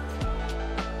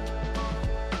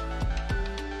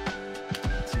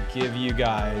 To give you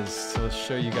guys, to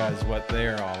show you guys what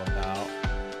they're all about.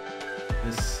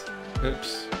 This,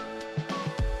 oops.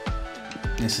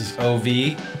 This is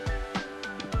OV.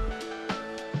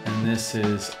 And this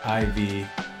is IV.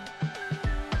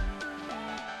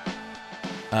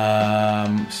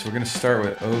 So we're gonna start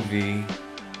with OV.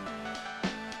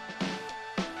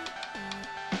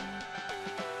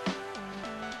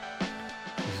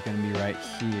 Right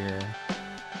here.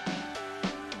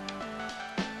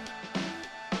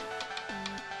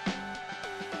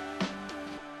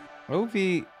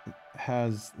 Ovi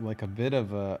has like a bit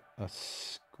of a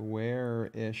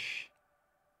square-ish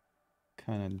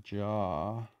kind of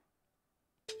jaw.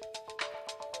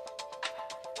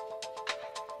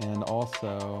 And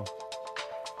also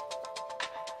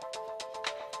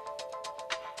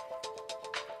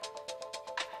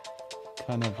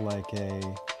kind of like they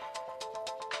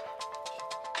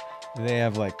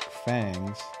have like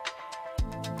fangs.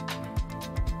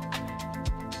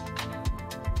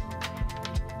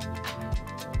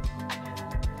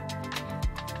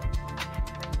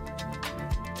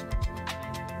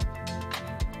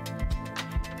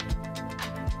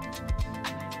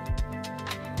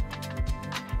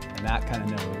 And that kind of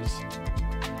nose.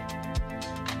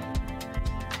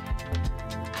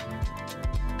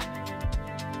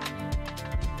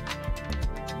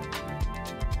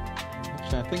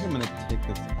 Actually, I think I'm going to take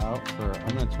this out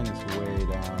I'm going to turn this way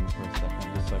down for a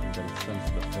second, just so I can get a sense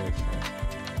of the face here.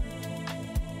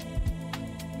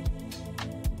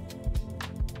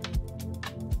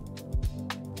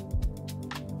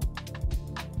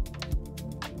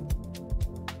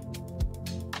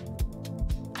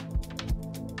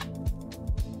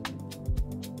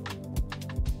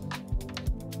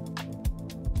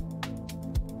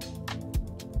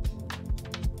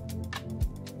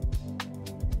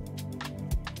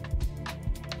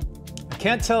 I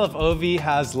can't tell if Ovi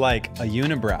has like a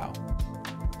unibrow,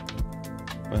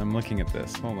 but I'm looking at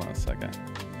this. Hold on a second.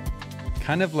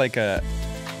 Kind of like it's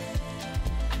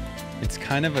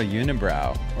kind of a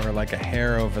unibrow or like a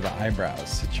hair over the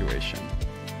eyebrows situation.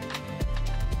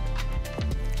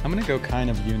 I'm gonna go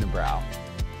kind of unibrow.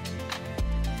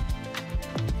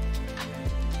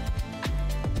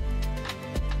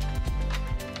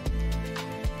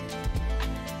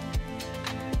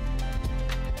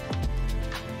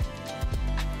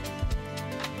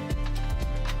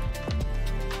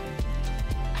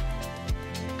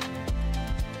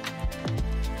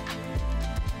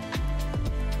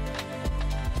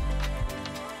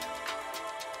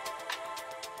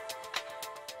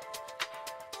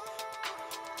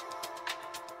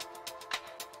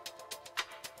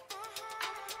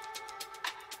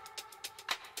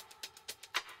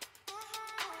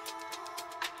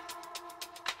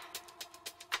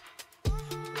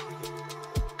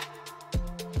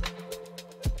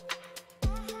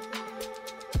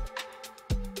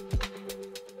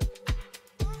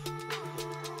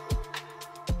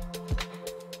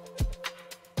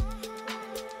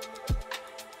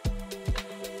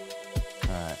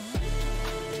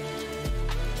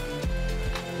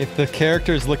 If the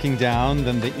character's looking down,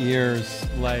 then the ears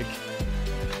like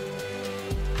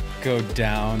go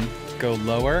down, go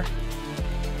lower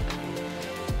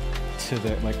to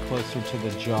the like closer to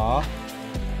the jaw.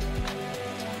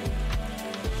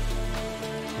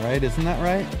 Right? Isn't that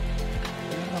right?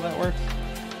 Isn't that how that works?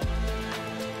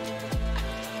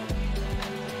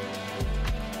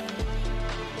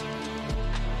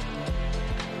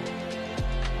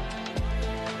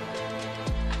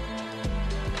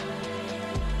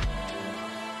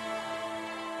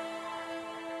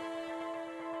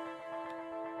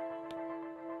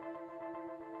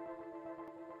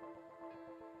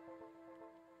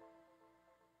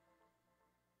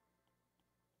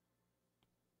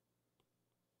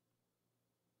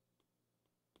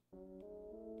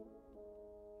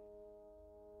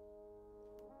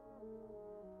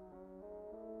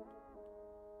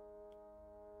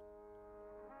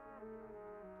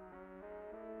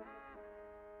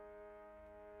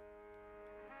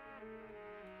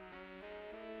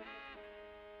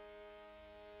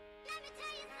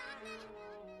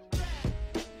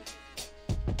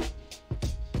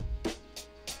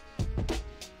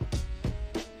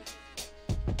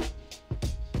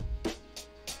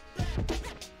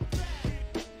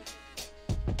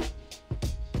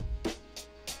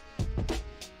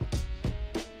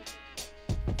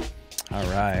 All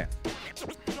right.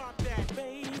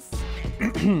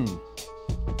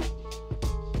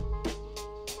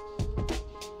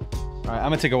 All right, I'm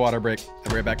gonna take a water break. I'll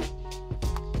be right back.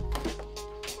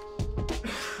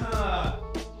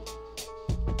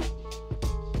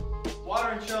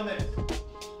 Water and chill mix.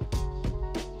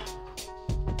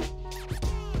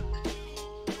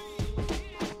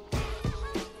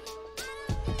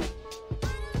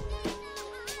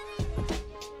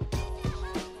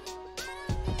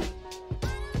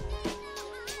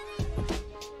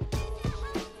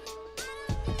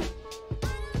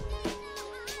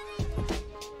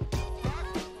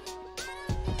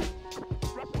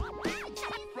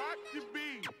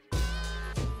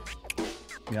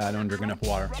 Yeah, I don't drink enough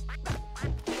water.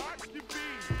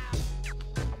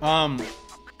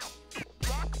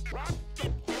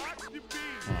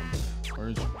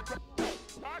 Where's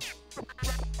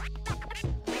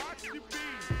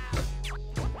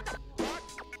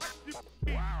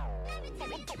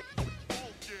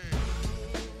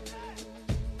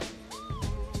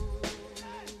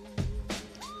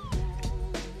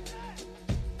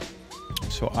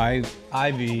So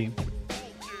Ivy.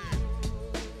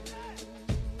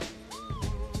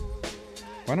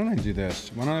 Why don't I do this?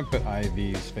 Why don't I put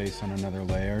Ivy's face on another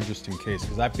layer just in case?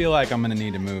 Because I feel like I'm gonna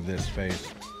need to move this face.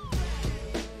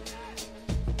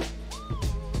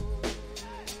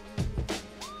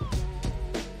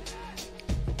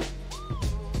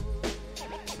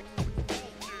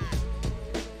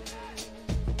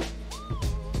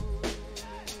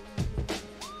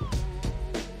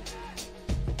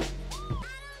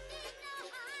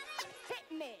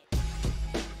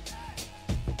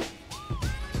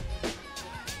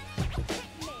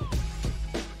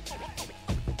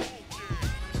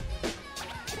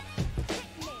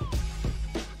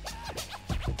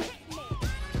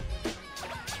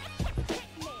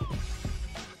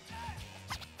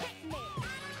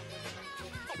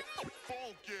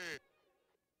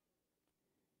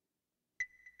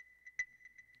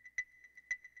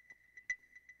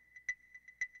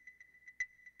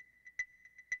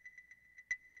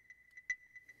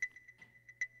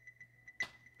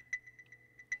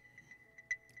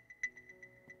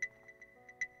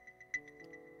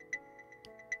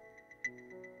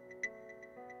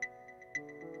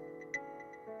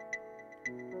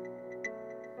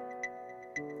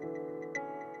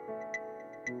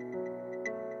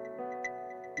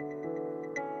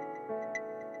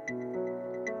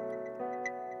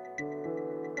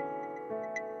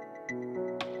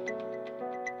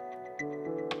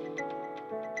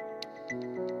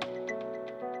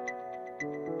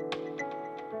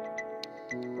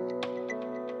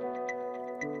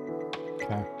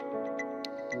 Okay.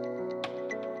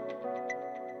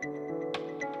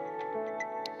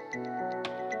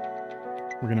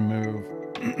 We're gonna move.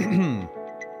 Move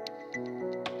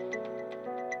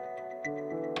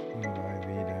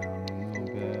Ivy down a little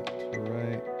bit to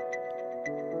right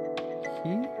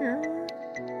here.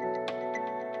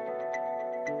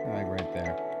 Like right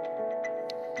there.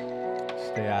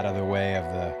 Stay out of the way of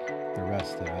the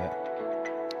rest of it.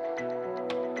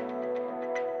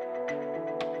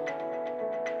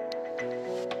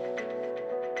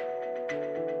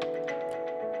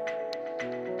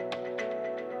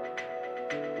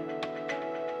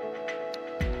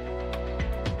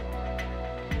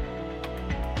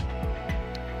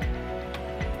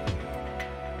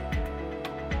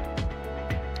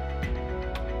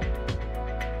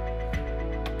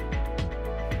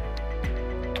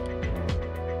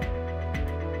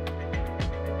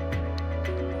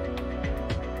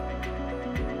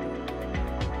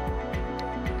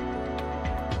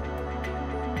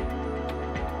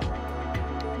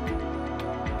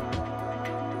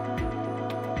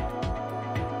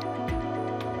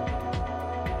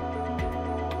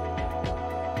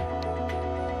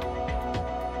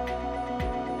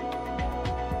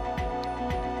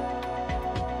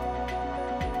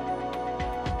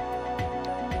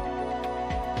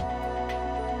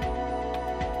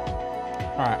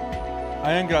 All right, I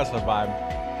think that's the vibe.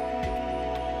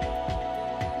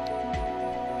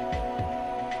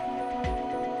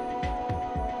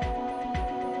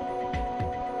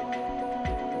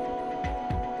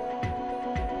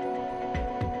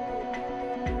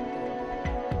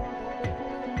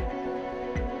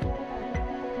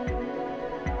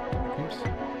 Oops.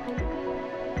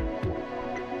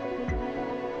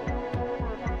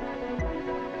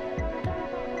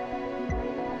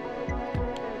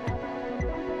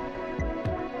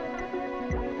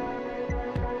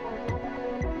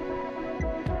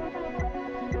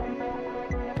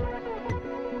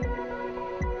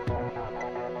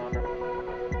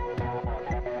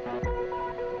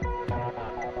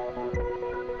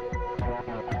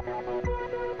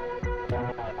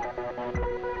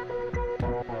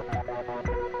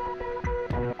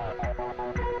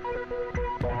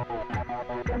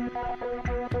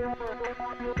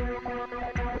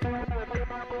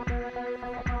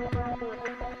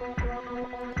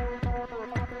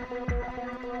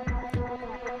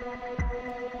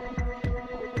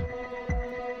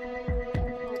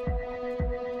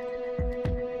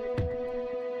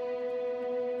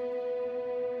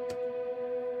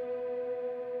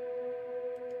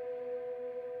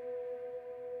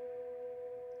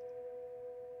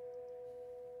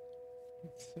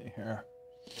 Let's see here.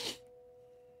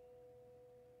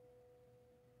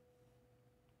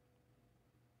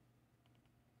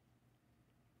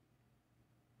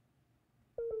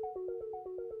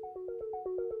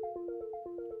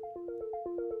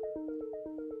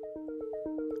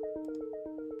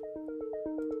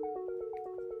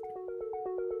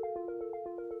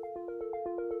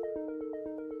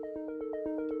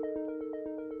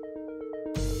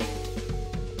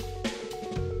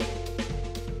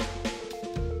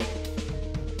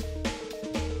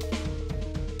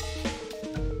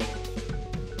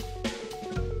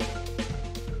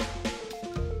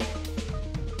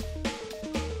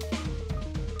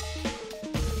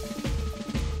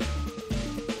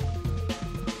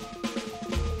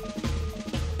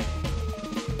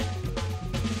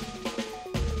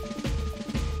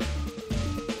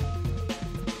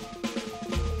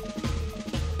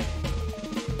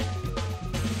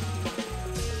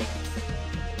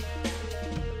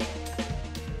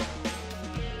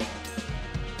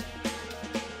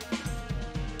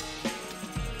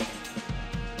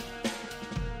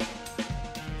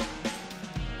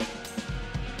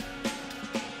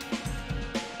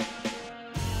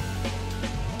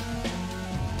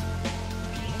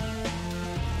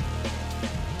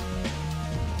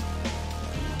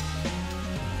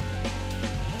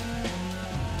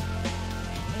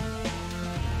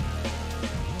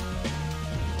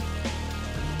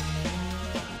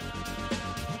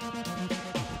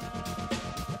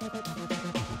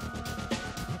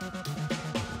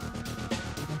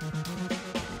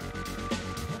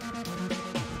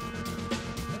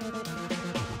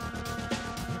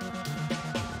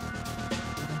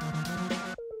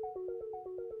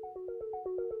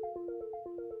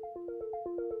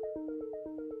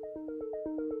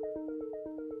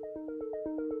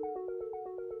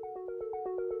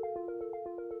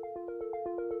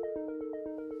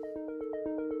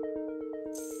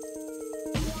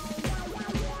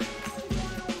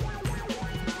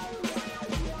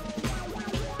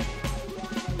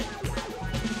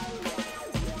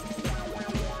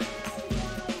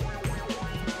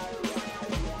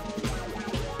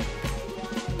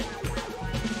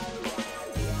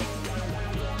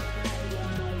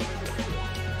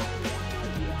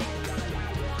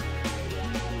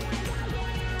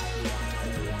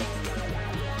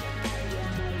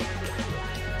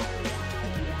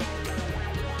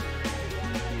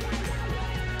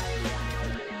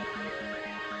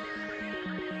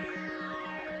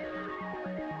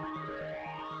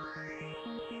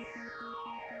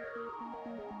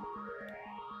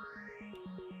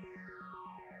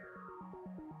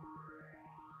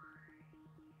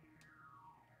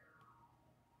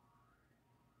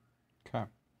 Okay.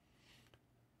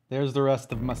 There's the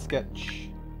rest of my sketch.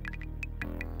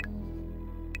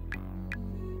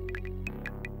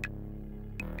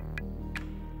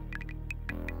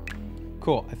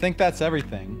 Cool. I think that's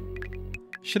everything.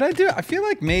 Should I do it? I feel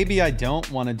like maybe I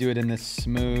don't want to do it in this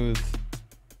smooth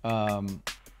pen.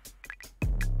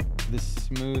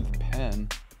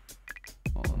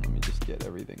 Hold on, let me just get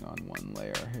everything on one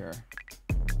layer here.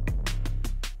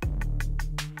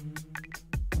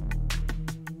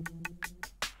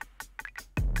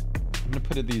 I'm gonna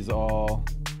put these all.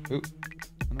 Oop,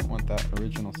 I don't want that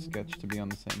original sketch to be on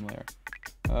the same layer.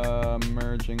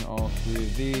 Merging all three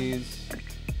of these.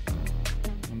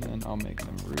 And then I'll make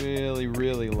them really,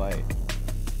 really light.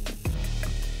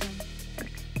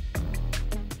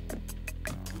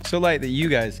 So light that you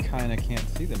guys kind of can't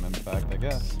see them, in fact, I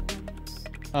guess.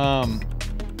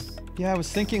 Yeah, I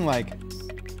was thinking like,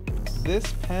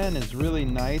 this pen is really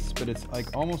nice, but it's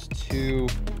like almost too,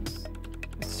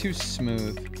 it's too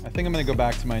smooth. I think I'm gonna go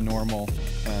back to my normal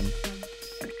pen.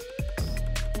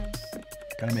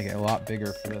 Gotta make it a lot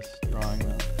bigger for this drawing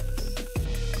though.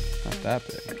 Not that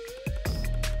big.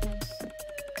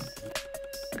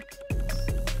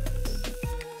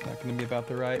 Is that gonna be about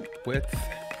the right width?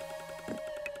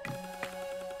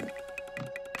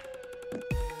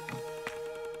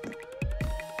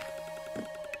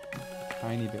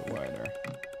 Tiny bit wider.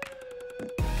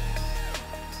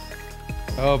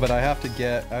 Oh, but I have to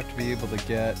be able to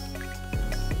get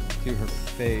to her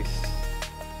face.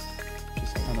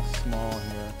 Just kind of small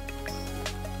here.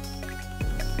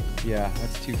 Yeah,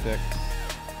 that's too thick.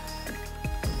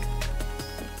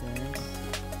 Okay.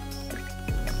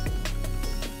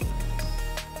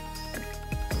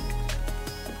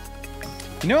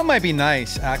 You know what might be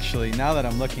nice, actually, now that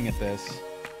I'm looking at this?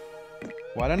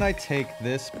 Why don't I take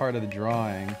this part of the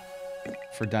drawing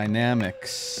for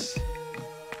dynamics?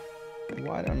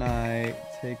 Why don't I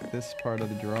take this part of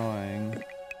the drawing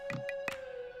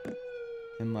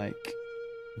and like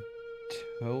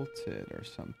tilt it or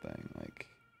something, like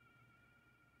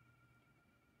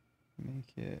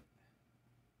make it,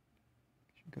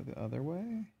 should go the other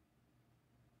way?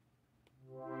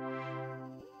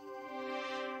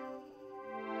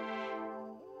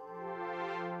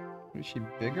 Is she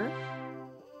bigger?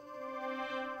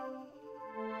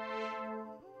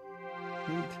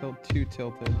 Too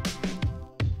tilted.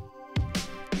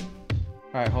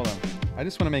 Alright, hold on. I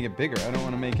just want to make it bigger. I don't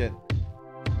want to make it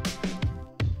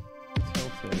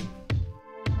tilted.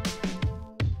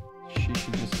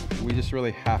 We just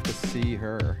really have to see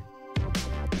her.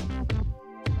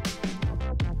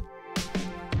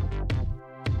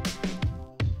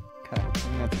 Okay, I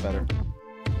think that's better.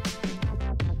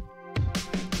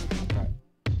 Okay.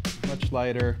 Much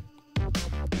lighter.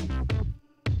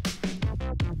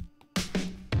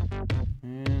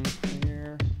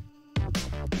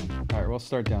 We'll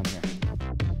start down here.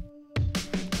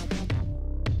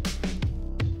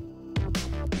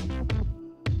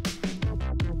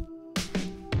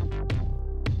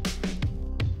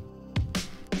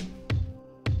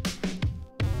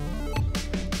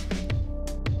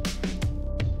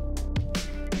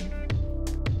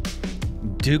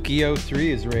 Dookie03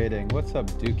 is rating. What's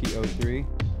up, Dookie03?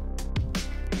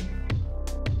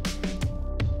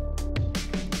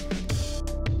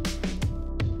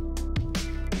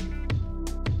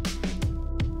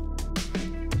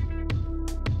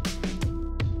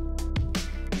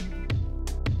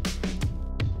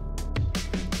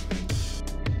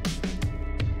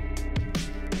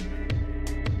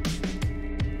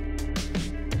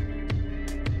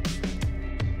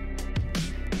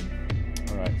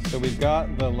 So we've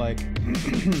got the like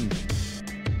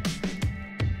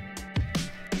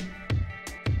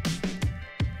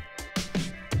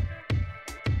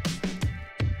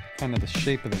kind of the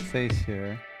shape of the face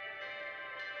here.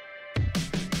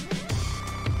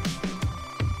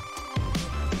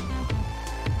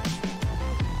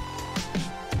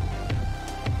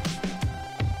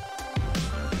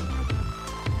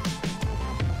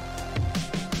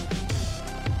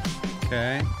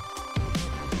 Okay.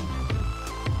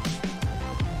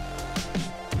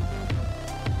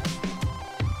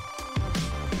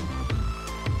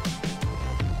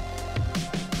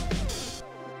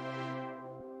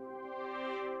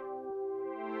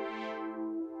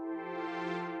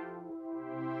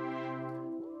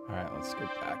 All right, let's go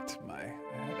back to my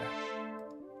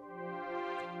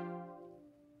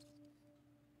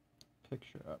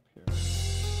picture up here.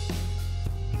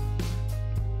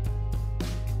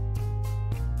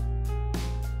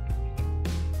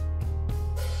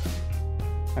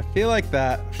 I feel like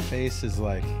that face is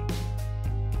like,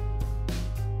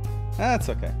 that's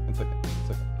okay. It's okay.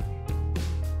 It's okay.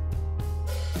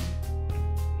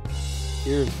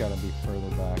 Ear's gotta be further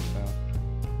back though.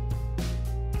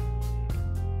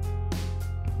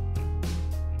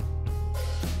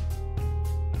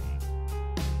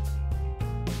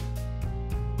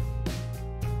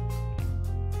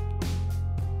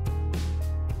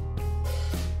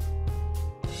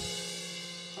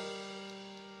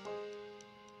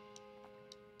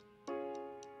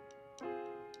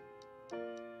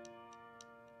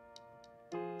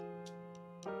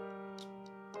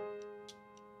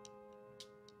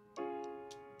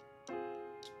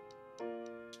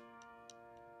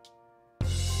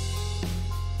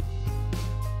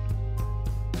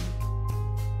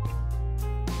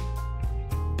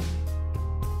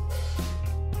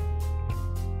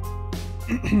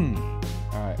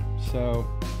 All right, so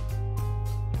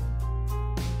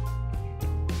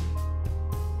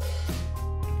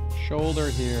shoulder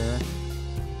here,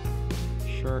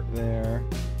 shirt there.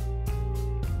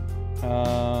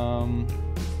 Let's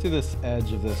do this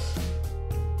edge of this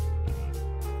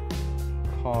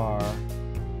car.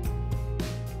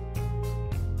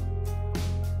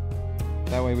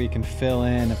 That way we can fill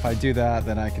in. If I do that,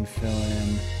 then I can fill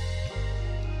in.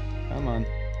 Come on.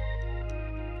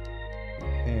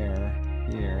 Hair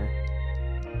here.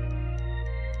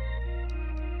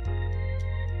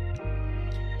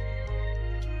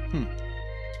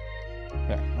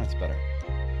 There, that's better.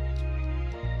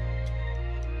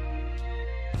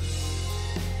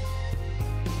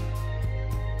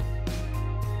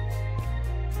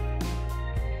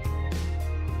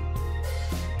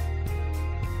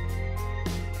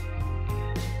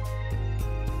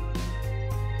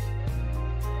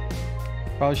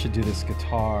 Probably should do this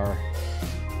guitar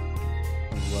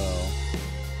as well.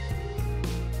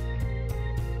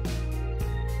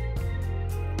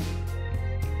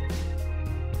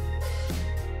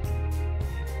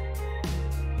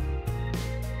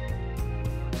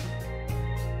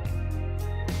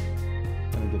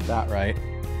 Gotta get that right.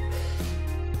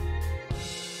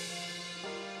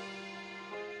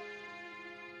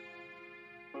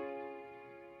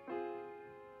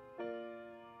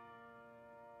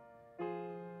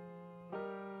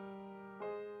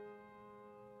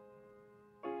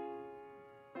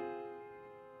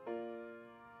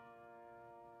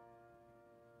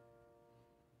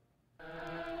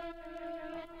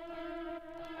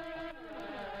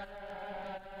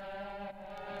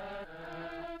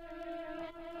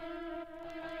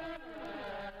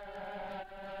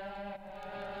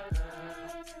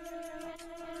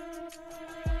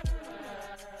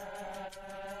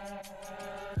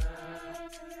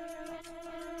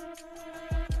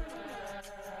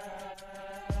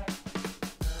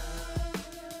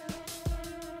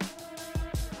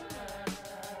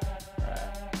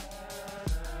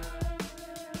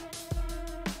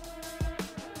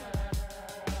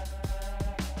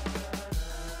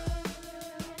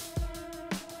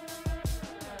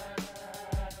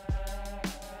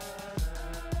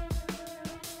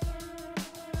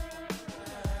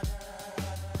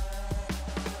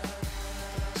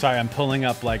 Sorry, I'm pulling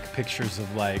up like pictures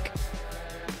of like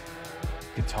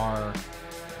guitar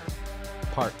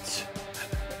parts.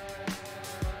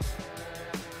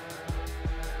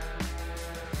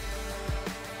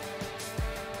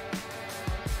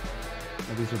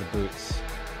 Oh, these are the boots.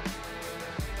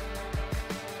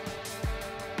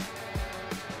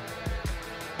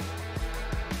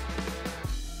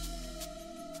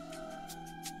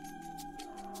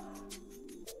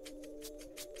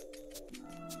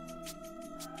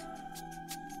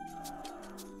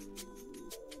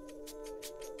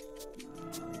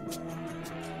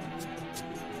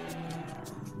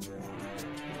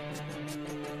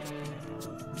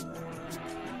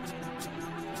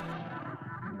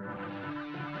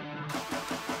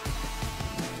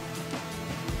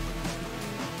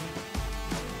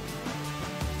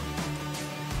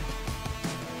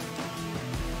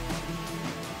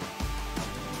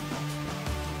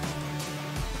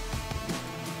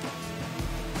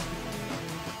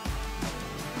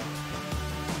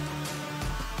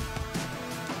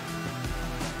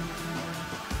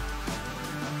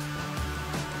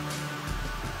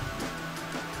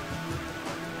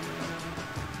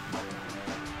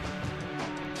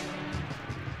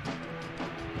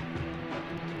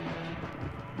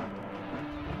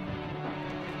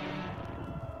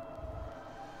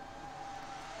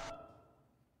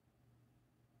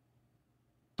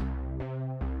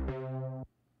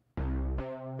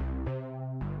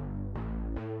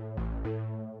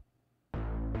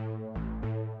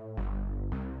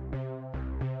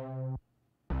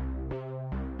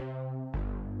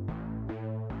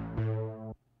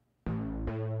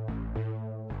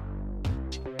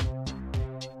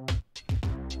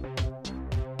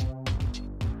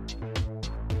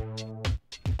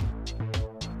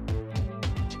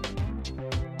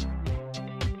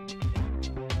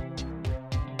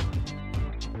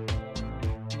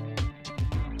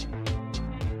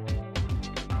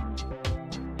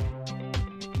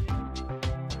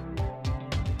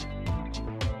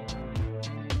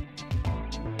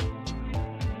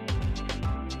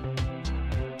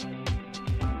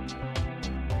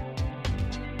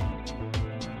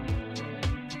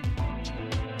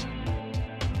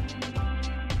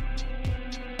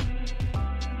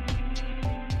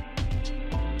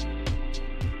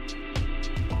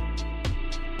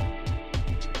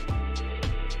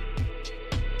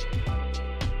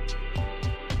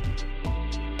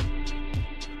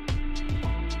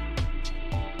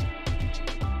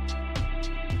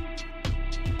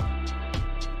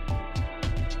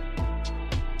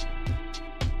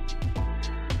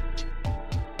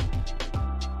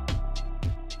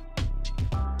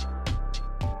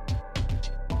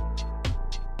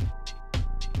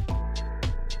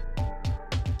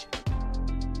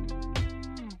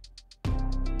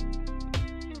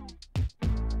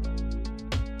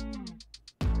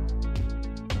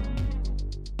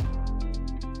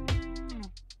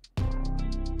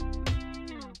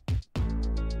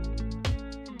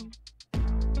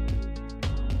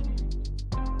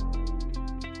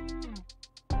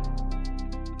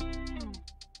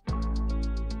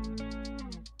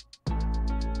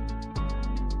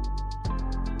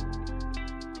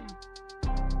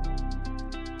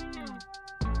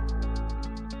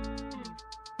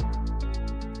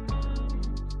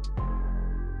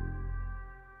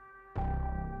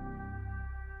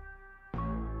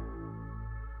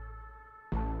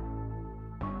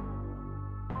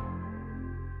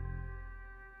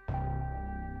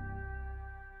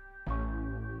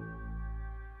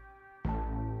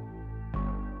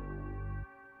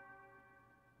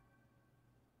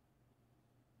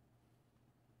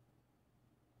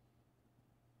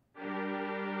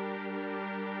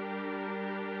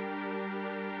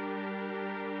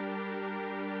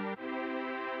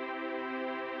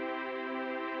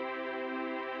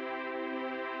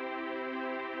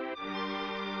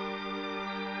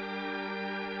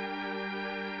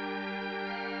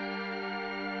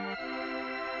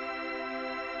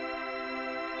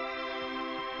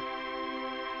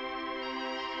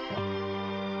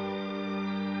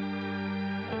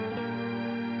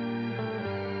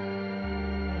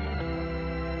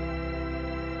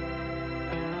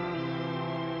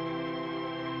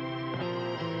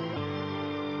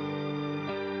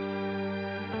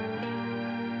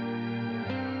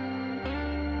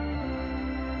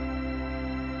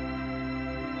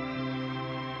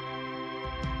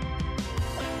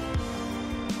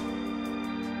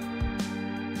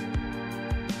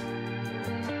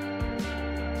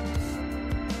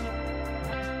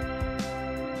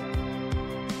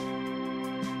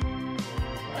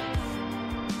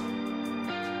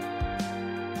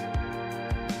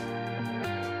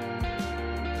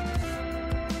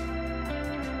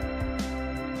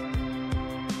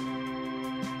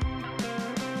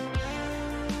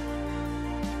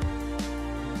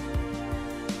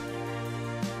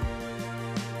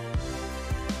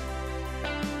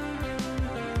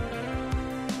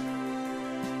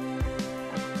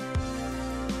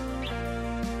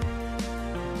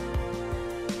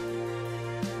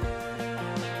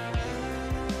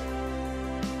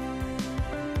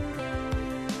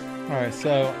 All right,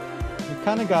 so we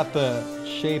kind of got the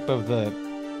shape of the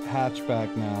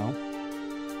hatchback now.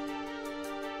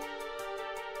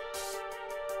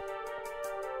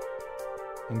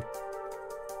 And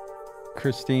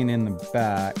Christine in the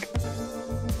back.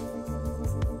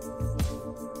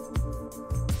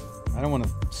 I don't want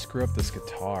to screw up this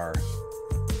guitar. It's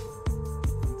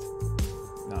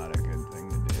not a good thing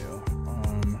to do.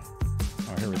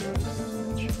 Oh, here we go.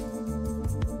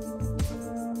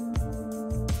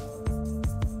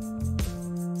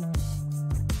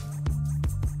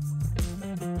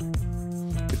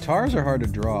 Guitars are hard to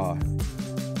draw.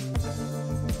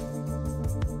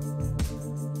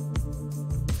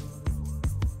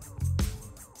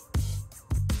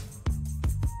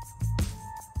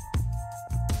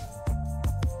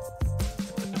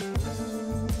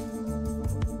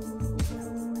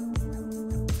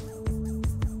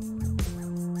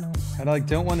 I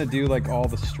don't want to do like all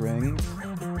the strings.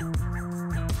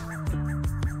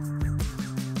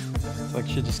 It's like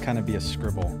should just kind of be a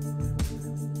scribble.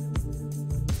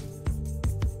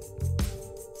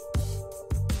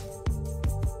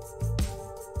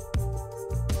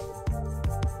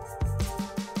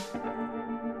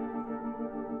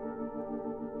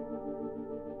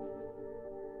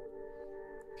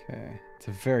 Okay, it's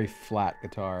a very flat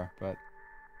guitar, but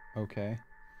okay.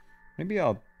 Maybe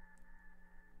I'll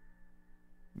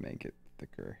make it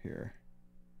thicker here.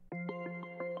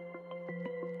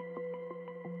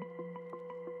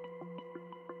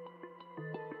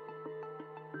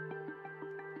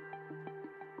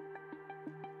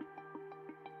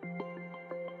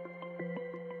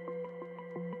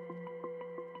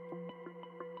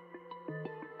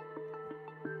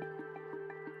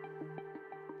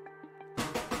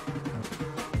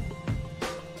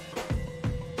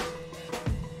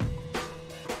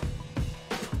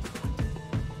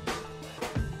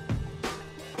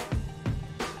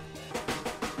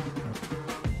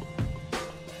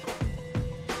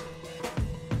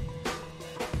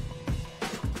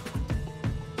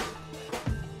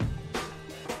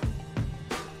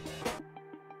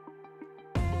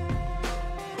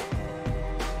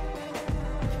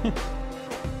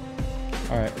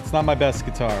 Alright, it's not my best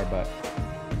guitar, but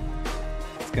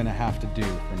it's gonna have to do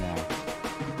for now.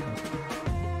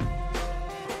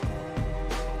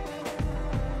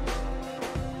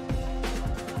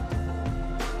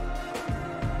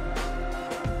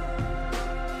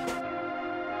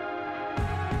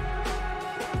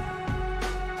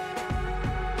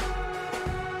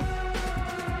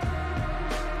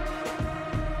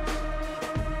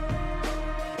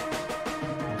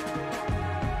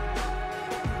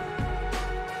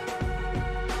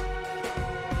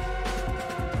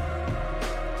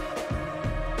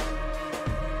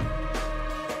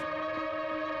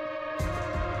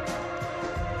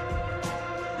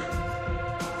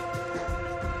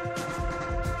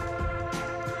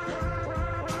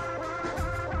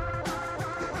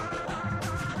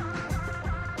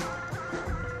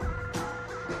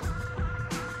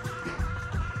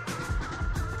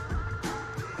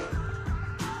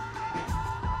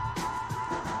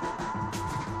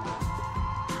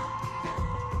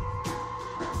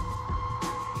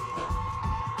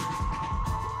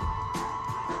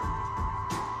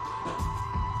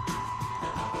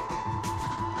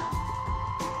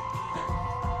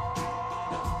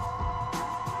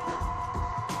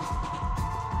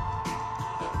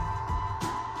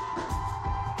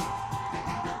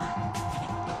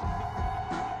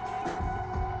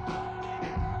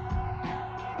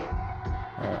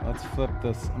 Alright, let's flip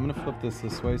this. I'm gonna flip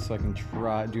this way so I can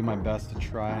do my best to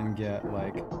try and get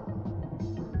like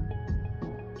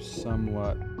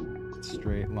somewhat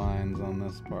straight lines on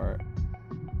this part.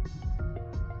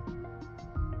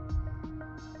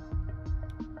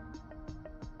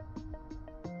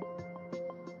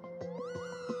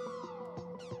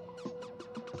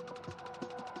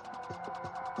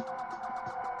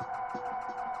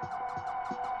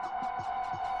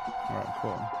 Alright,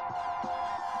 cool.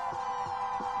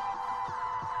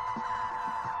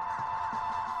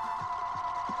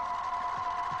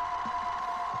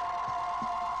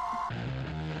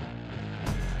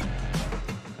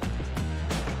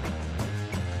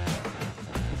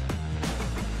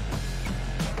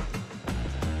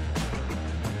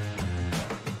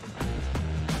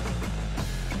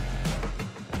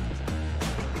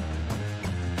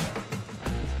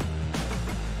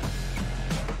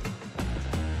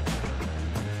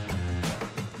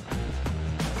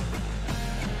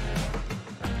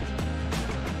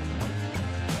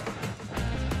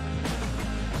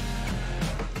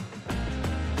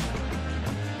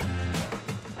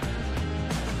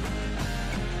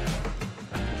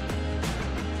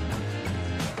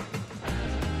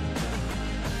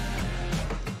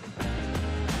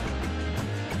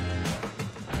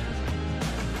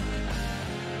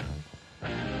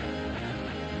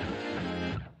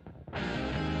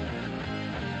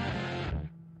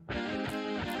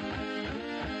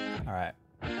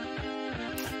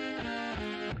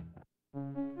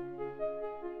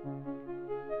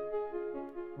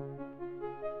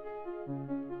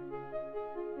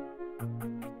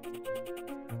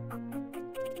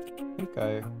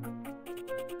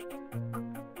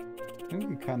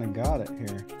 we kind of got it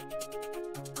here.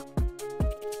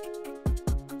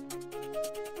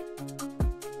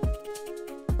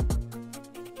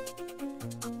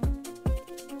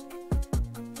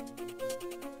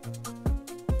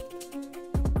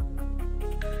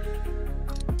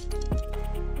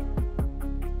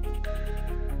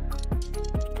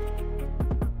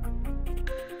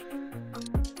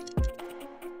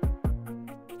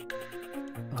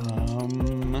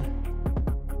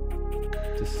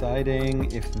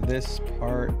 Deciding if this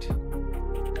part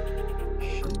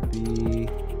should be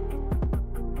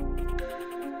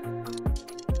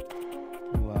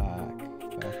black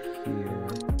back here.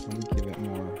 Let me give it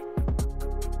more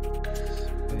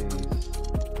space.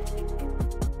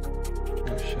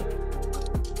 Oh shit.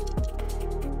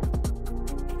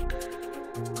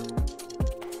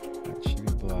 That should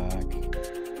be black.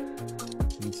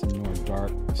 Need some more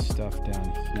dark stuff down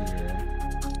here.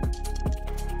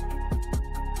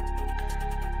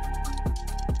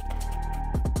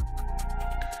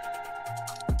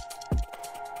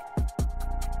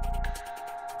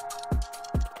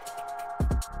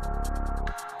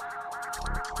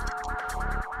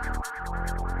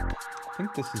 I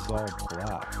think this is all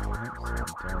black. I think it's all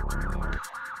dark in there.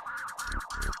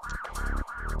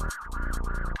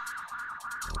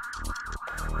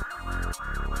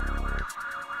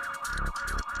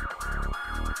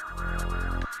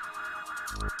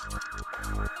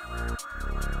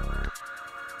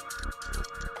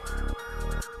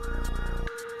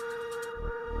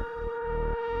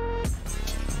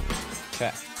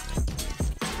 Okay.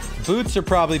 Boots are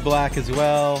probably black as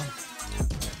well.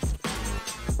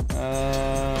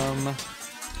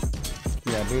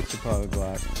 Yeah, boots are probably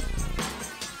black.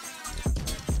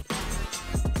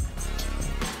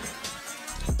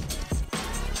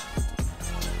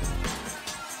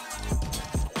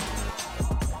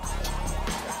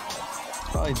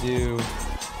 Probably do.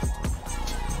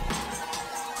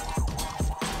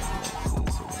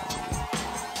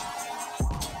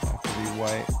 Have to be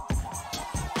white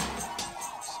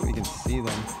so we can see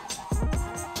them.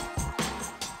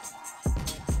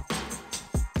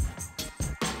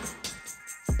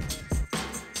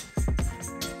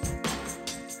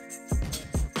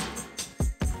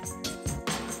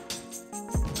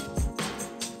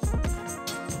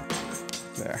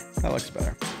 There, that looks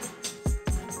better.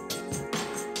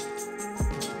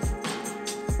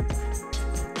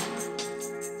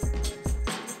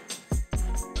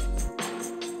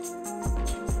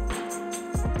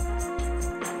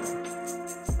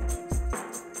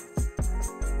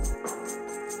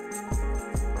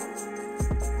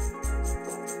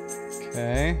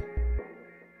 Okay,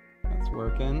 that's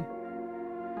working.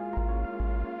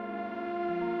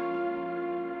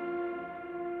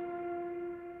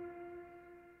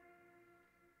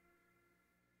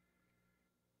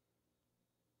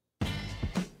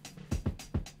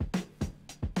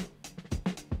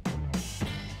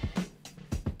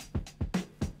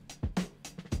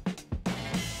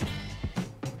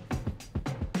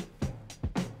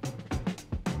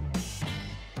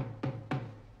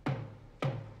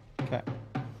 Okay.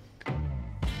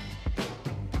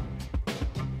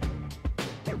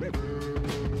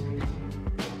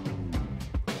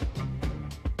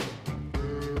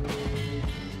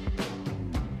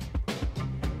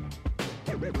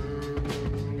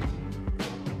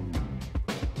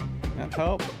 That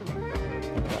help?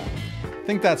 Okay. I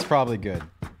think that's probably good.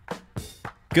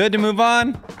 Good to move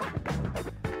on?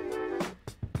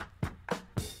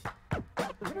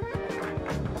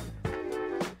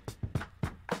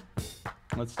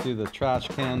 Let's do the trash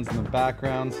cans in the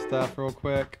background stuff real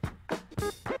quick.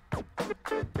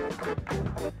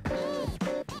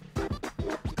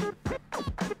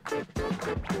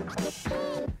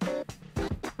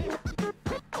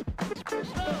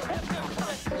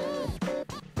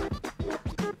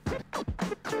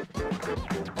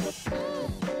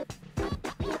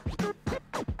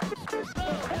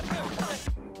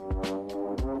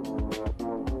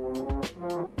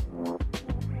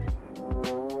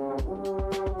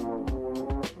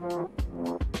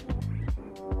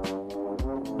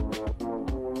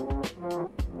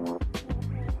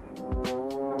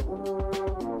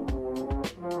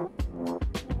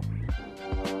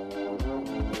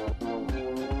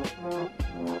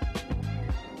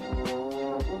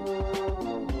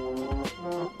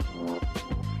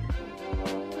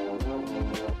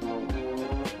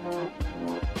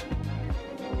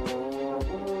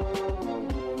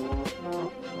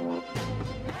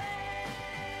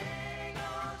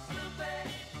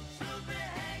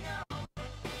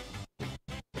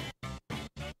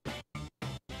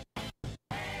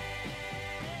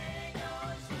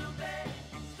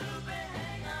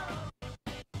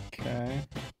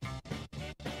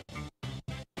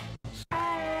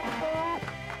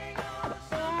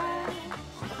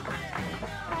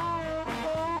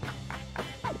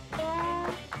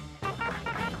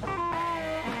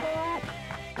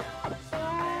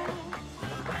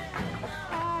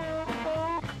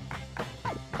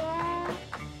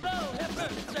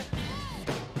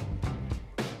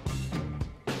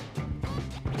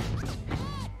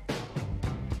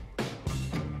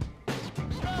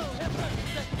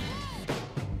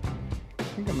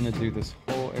 I'm gonna do this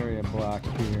whole area black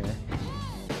here.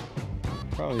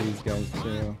 Probably these guys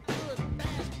too.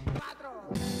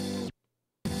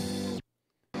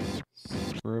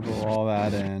 Scribble all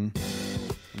that in.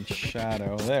 And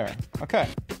shadow there. Okay.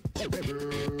 So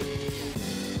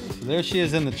there she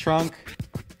is in the trunk.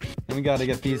 And we gotta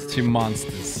get these two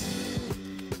monsters.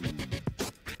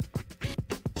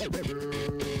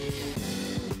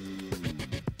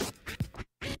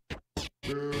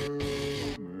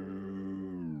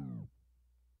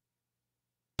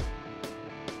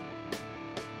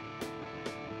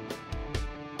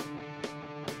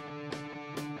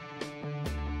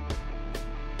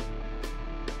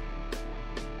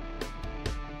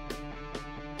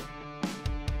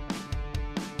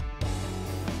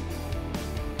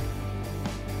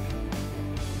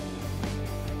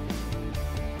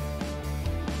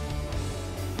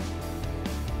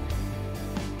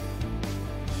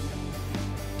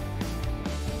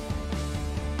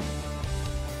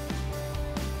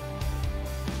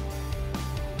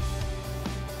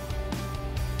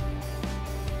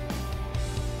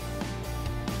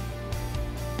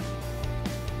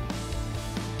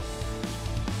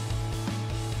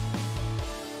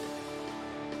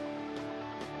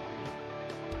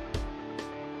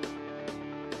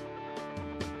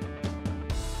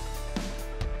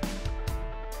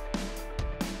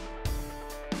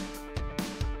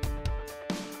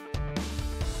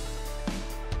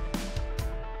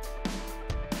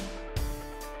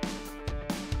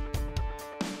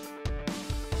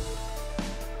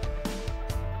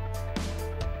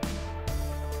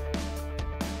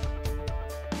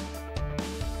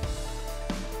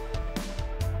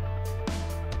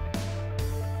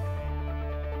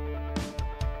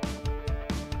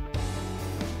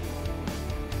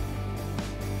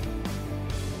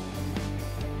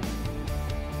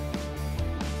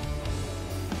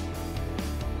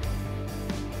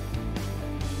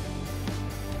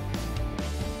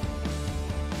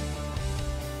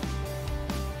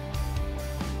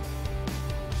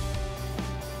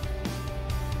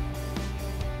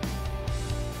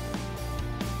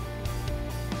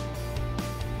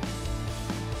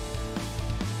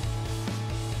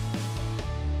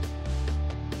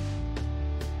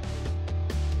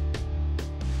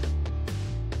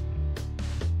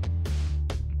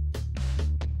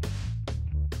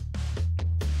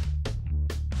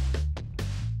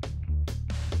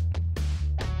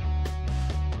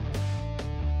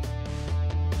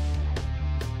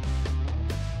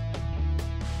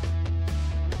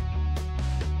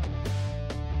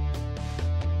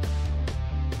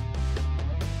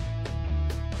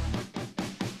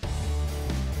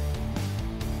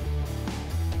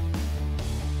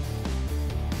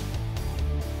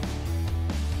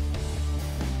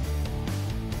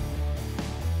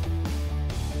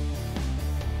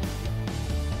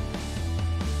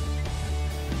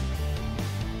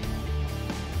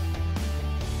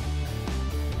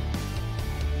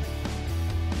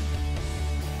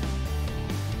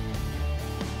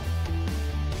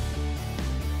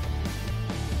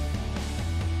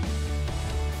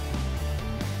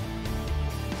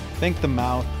 I think the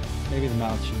mouth, maybe the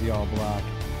mouth should be all black.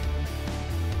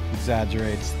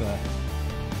 Exaggerates the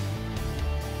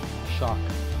shock.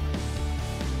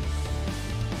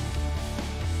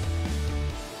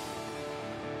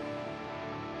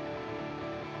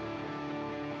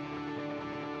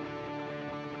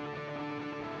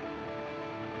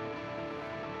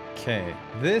 Okay,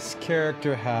 this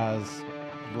character has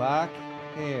black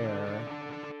hair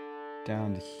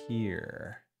down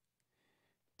here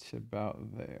to about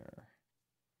there.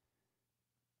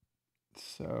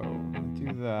 So I'm gonna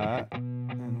do that,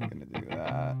 and I'm gonna do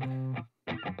that.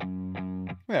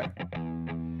 There.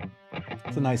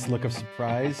 It's a nice look of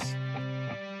surprise.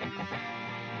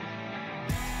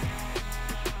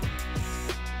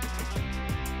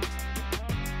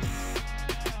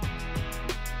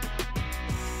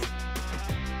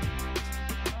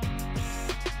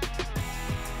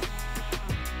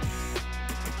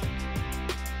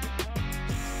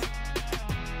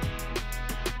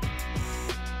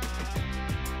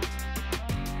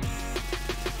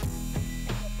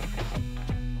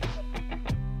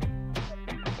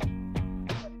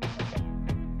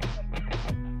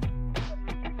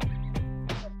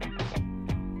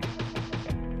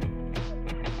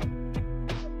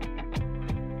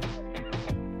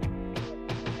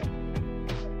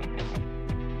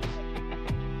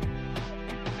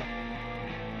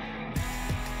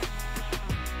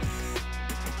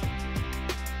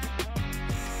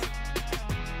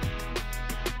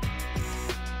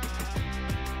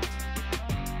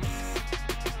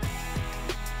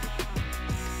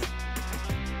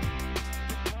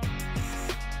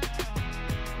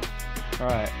 All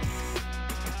right.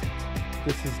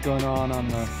 This is going on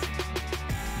the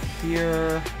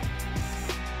here.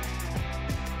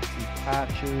 Some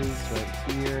patches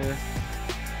right here.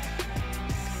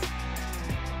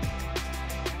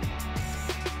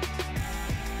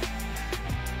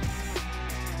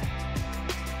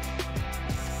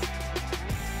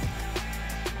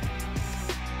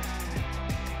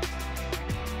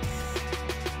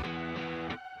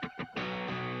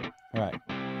 All right.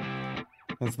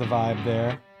 That's the vibe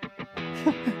there.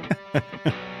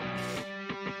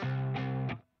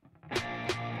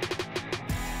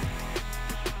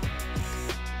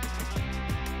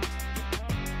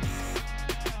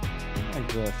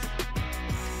 Like this.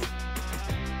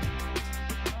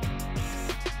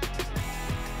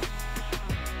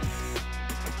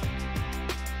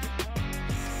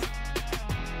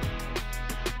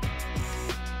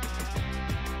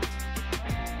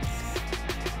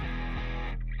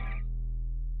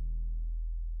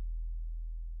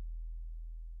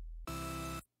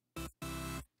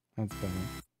 That's better.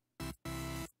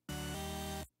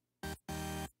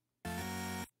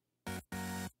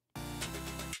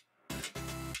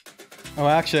 Oh,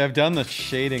 actually, I've done the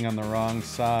shading on the wrong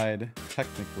side,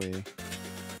 technically.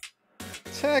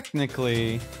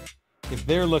 Technically, if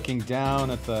they're looking down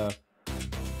at the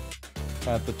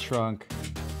trunk,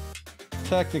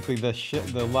 technically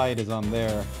the light is on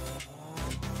their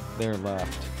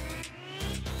left.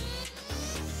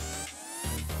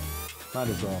 Might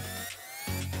as well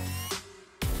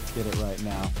get it right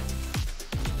now.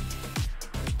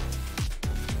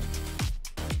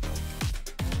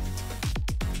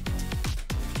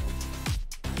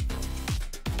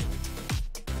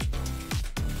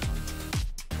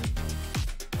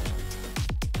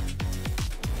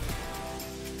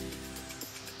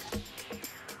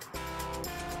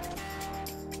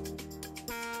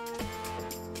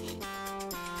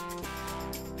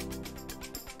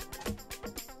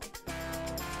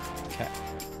 Okay.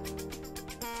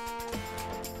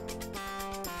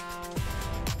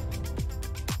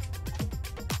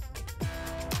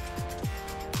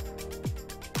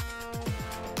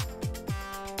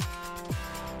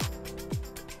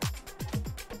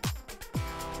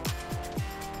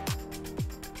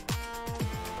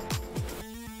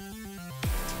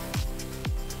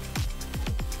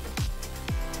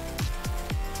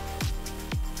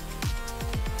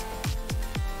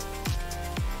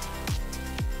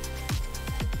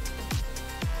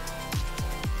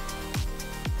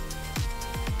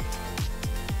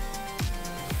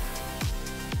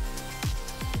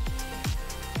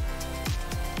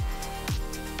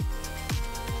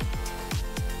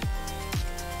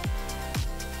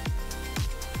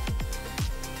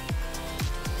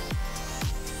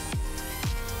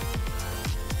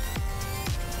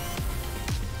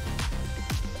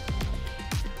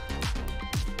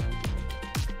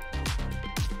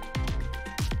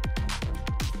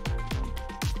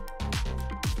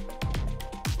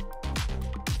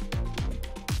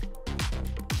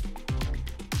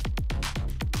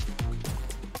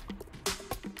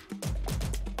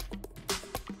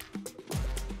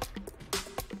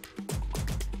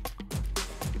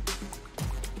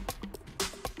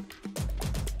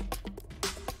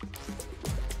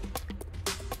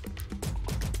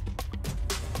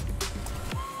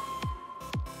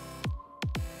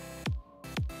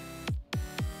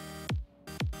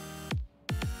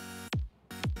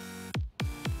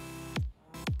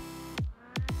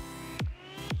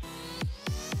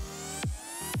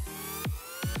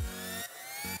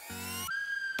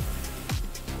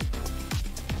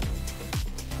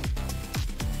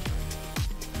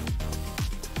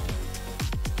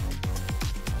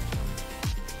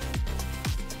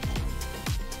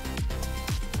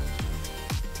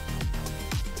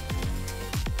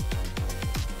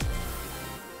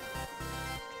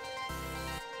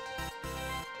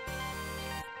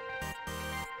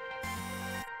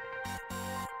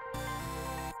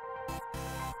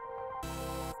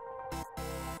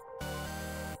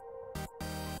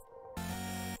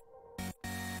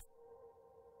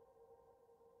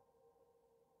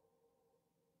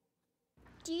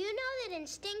 Do you know that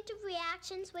instinctive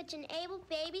reactions which enable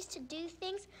babies to do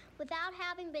things without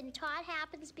having been taught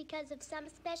happens because of some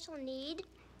special need?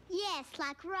 Yes,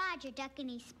 like Roger ducking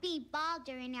his speed ball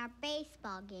during our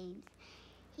baseball games.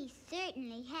 He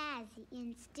certainly has the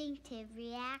instinctive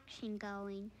reaction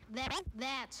going.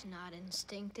 That's not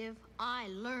instinctive. I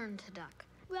learned to duck.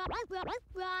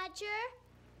 Roger,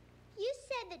 you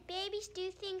said that babies do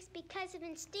things because of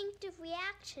instinctive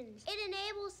reactions. It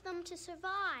enables them to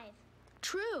survive.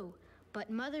 True,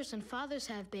 but mothers and fathers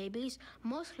have babies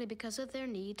mostly because of their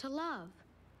need to love.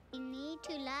 You need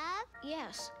to love?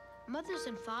 Yes. Mothers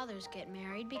and fathers get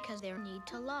married because their need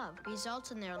to love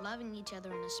results in their loving each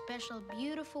other in a special,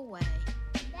 beautiful way.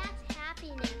 That's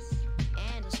happiness.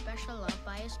 And a special love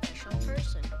by a special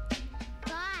person.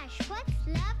 Gosh, what's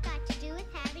love got to do with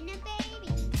having a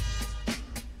baby?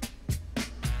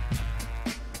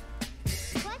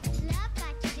 What's love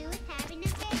got to do with having a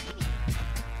baby?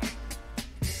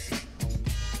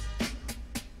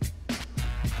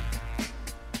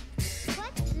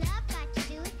 What's love got to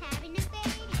do with having a baby?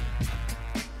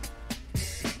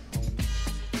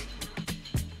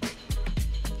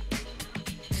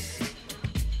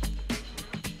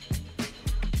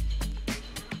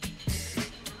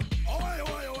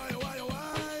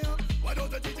 Why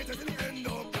don't the teachers in the end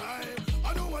of time?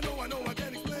 I know, I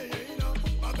can explain.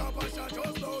 My compassion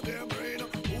just blow their brain.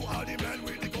 Who are the men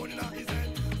with the gun in his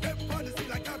hand? Step on the scene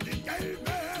like Captain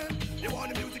Caveman. You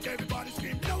want the music, everybody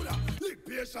scream louder. Lick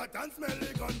beer shot and smell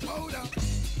the gunpowder.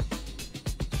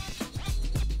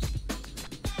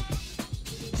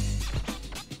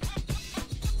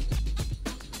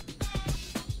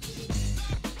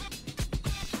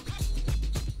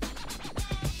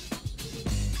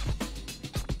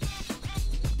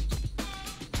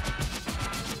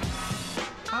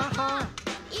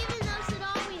 Even those that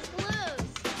always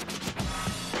lose.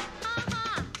 Ha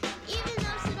ha. Even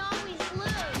those that always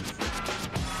lose.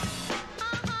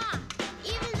 Ha ha.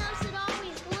 Even those that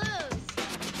always lose.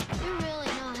 You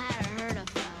really know how to hurt a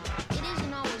fellow. It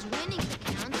isn't always winning that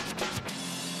counts.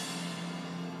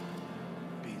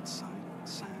 Be it sight,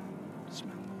 sound,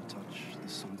 smell or touch,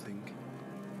 there's something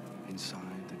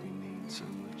inside that we need so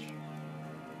much.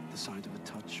 The sight of a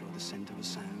touch or the scent of a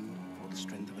sound or the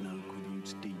strength of an oak with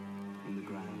roots deep in the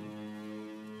ground.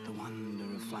 The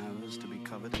wonder of flowers to be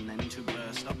covered and then to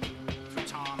burst up through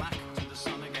tarmac to the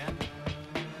sun again.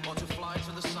 Or to fly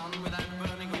to the sun without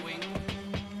burning a wing.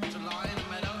 To lie in the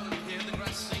meadow and hear the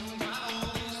grass sing. To have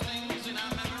all these things in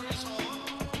our memories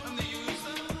hold and they use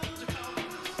them to help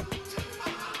us to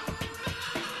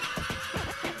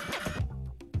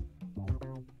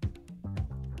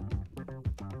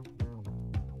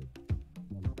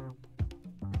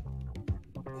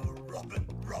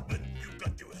Robin, you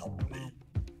got to help me.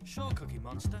 Sure, Cookie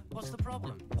Monster. What's the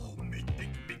problem? Oh, me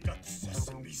think me got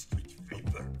Sesame Street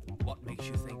fever. What makes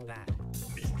you think that?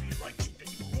 Me feel like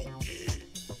eating cookie.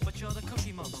 But you're the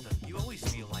Cookie Monster. You always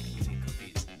feel like eating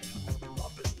cookies.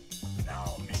 Robin,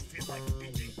 now me feel like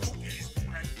eating cookies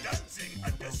and dancing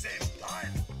at the same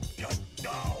time. Get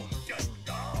down, get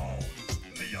down.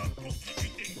 Me a cookie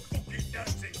eating, cookie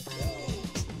dancing fool.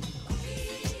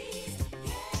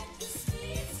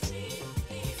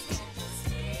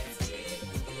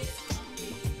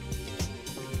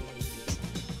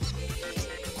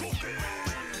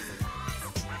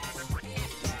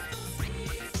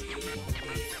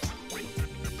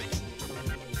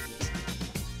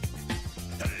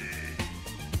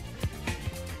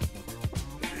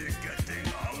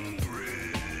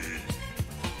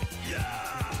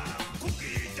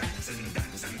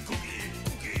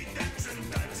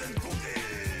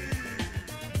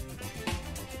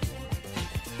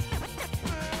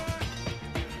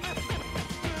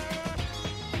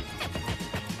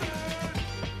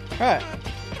 All right.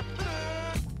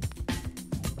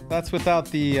 That's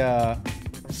without the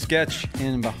sketch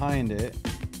in behind it.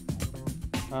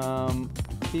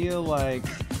 Feel like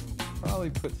probably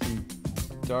put some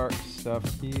dark stuff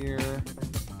here,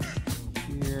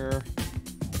 here,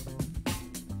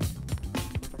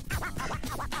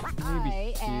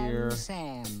 maybe here. I am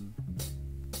Sam.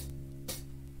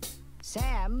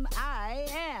 Sam, I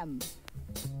am.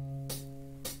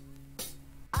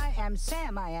 I am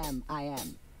Sam, I am.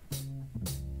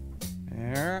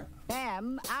 There,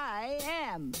 Sam, I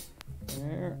am.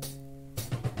 there.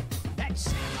 That's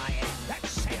Sam, I am. That's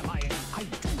Sam, I am. I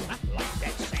do not like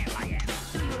that Sam, I am.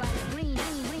 Do you like green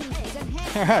eggs and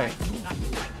ham? All right. I do not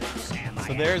like that Sam, I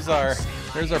So am. there's our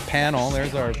panel.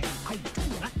 There's our I do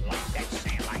not like that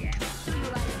Sam, I am. Do you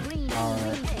like green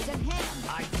eggs and ham?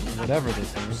 I do not whatever like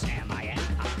this them, is. Sam, I am.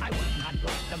 I would not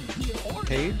like them here or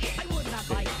there. Page. I would not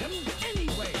like them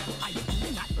anyway. I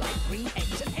do not like green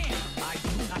eggs and ham. I do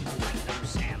not like them,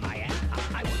 Sam, I am.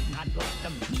 I would not like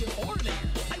them here or there.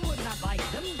 I would not like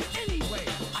them anyway.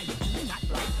 I do not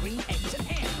like green eggs and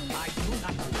ham. I do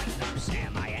not like them,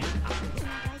 Sam, I am.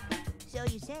 So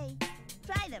you say.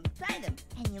 Try them,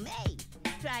 and you may.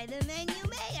 Try them and you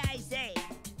may, I say.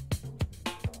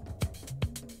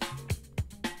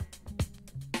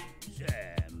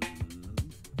 Sam,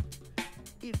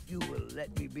 if you will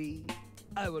let me be,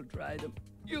 I will try them.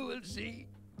 You will see.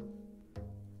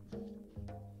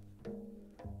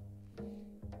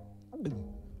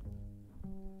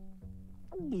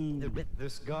 The rhythm.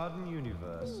 This garden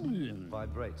universe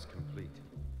vibrates complete.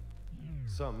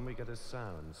 Some we get a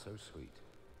sound so sweet.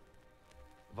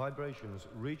 Vibrations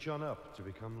reach on up to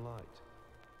become light,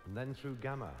 and then through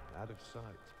gamma out of sight.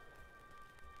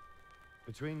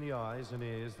 Between the eyes and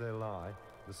ears there lie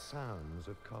the sounds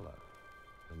of color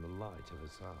and the light of a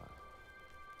sigh.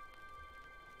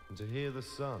 And to hear the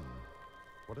sun,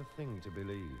 what a thing to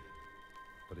believe,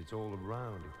 but it's all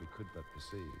around if we could but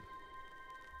perceive.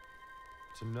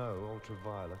 To know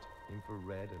ultraviolet,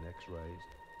 infrared and X-rays,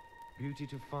 beauty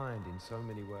to find in so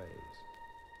many ways.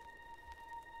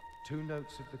 2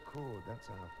 notes of the chord, that's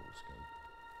our full scope.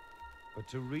 But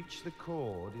to reach the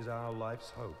chord is our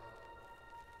life's hope.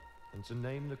 And to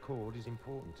name the chord is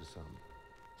important to some.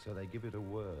 So they give it a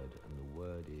word, and the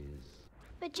word is...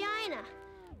 Vagina.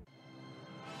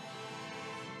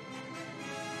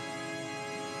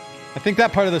 I think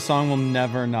that part of the song will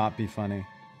never not be funny.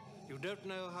 You don't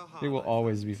know how hard It will I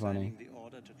always found be funny. signing the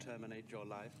order to terminate your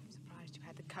life. I'm surprised you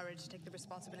had the courage to take the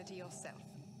responsibility yourself.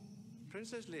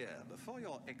 Princess Leia, before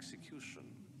your execution,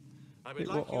 I would It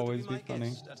like will you always to be be my funny.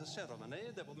 guest at a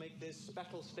ceremony that will make this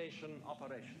battle station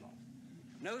operational.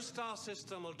 No star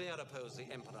system will dare oppose the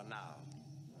Emperor now.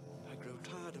 I grow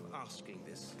tired of asking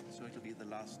this, so it'll be the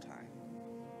last time.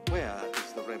 Where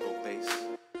is the rebel base?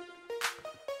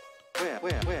 Where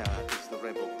is the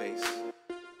rebel base?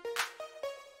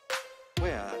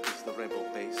 Where is the rebel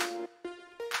base?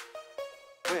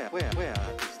 Where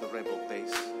is the rebel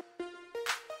base?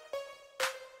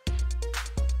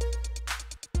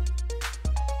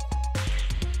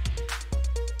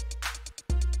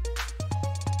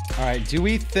 All right, do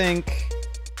we think...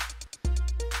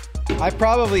 I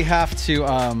probably have to,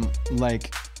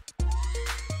 like...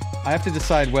 I have to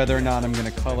decide whether or not I'm going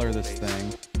to color this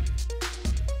thing.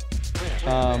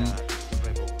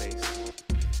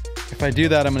 If I do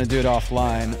that, I'm going to do it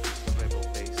offline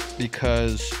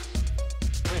because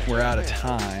we're out of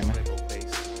time.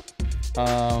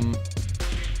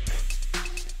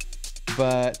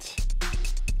 But...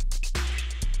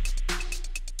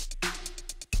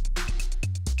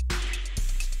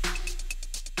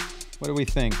 what do we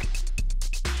think?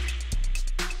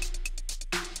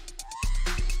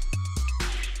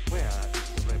 Where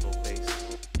is the rebel base?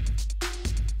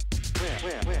 Where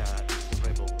is the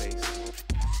rebel base?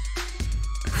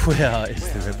 Where is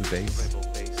the rebel base?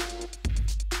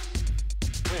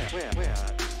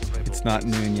 It's not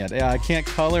noon yet. Yeah, I can't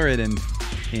color it in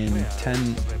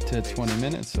 10 to 20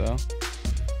 minutes, so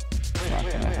it's not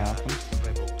gonna happen.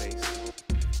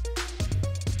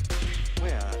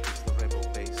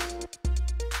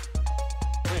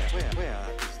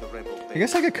 I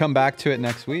guess I could come back to it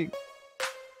next week.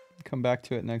 Come back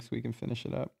to it next week and finish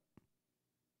it up.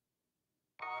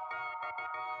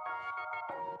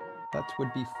 That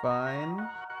would be fine.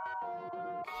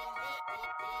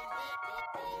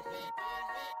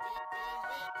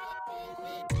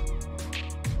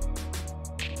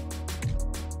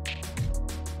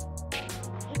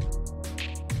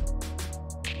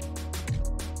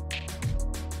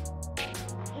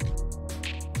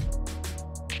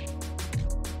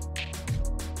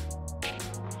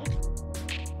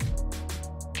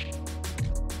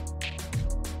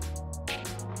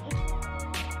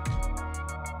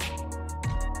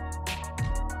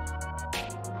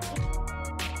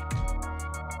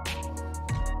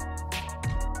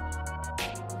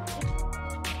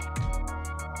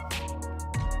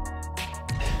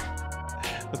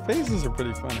 The faces are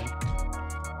pretty funny.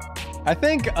 I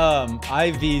think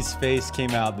Ivy's face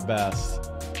came out the best.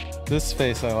 This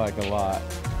face I like a lot.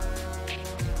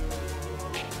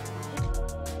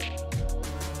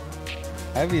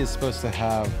 Ivy is supposed to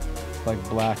have like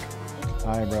black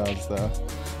eyebrows though.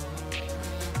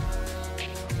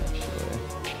 Actually.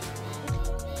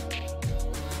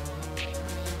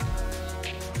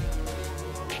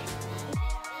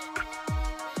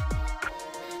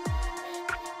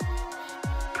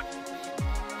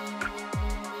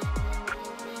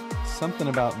 Something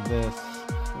about this.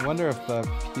 I wonder if the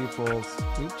pupils,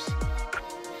 oops,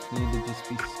 need to just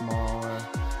be smaller.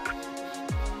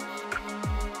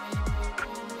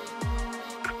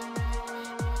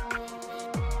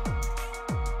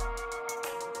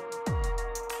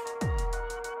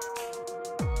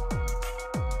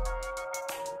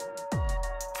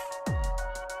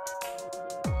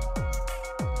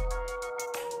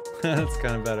 That's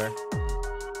kind of better.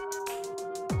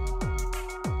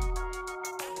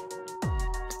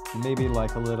 Maybe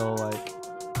like a little like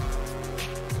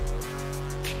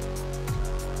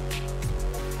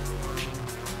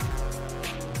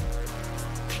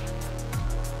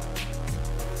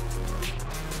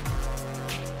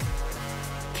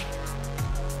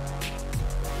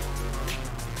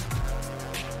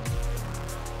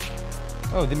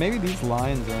Oh, maybe these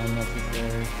lines are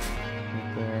unnecessary.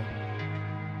 Right there.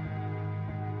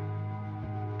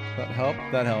 That help?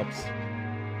 That helps.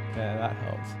 Yeah, that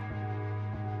helps.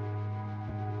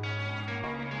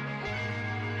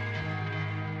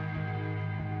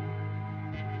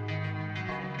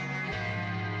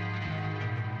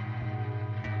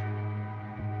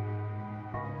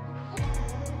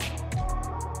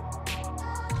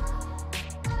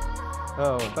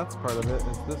 Oh, that's part of it.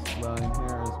 Is this line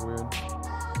here is weird.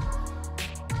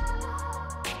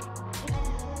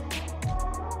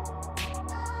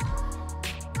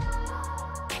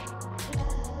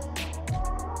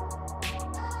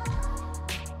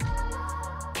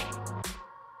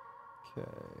 Okay.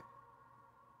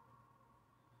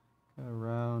 Gotta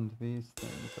round these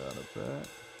things out a bit.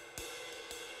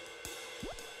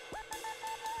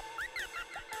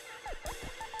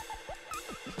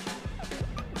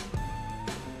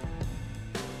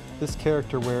 This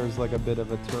character wears like a bit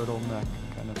of a turtleneck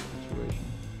kind of situation.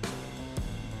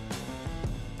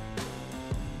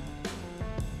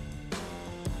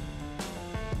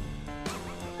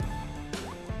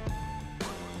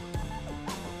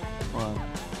 Hold on.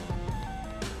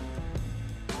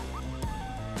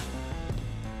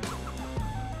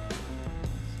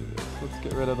 Let's do this. Let's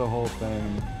get rid of the whole thing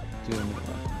and do a new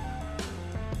one.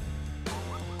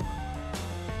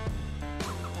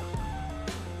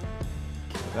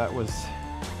 That was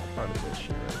part of the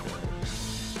issue right there.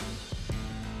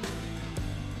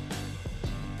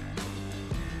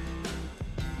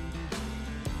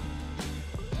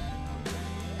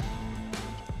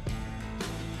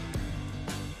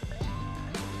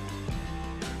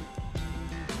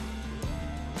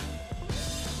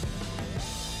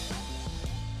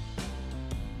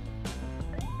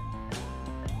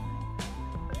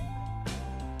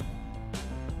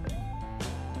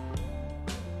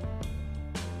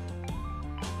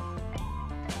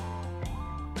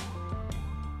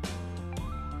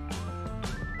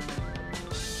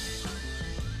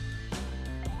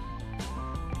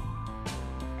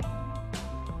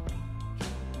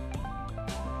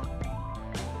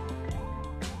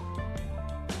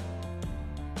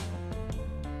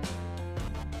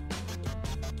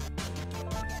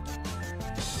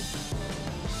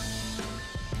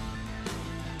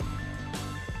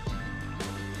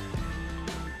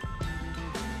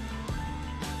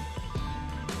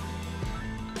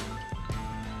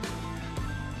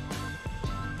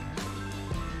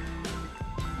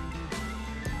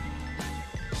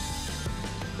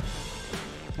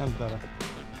 Sounds better.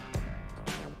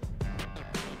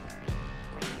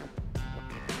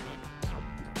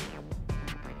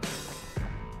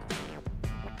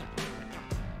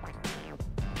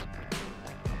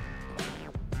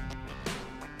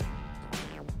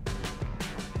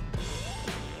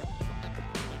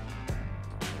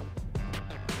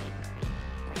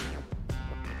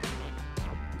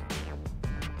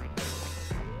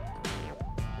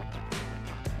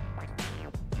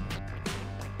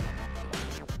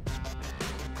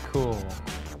 Cool.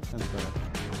 That's better.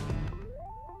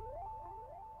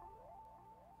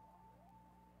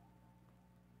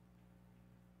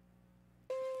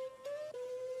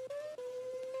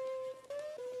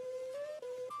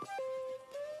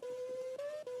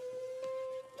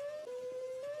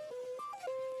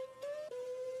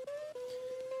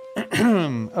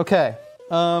 Okay.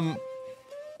 I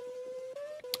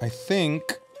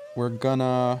think we're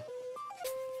gonna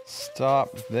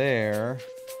stop there.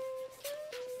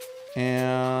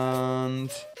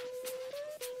 And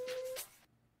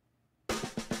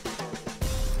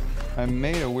I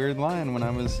made a weird line when I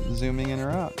was zooming in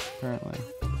or out, apparently.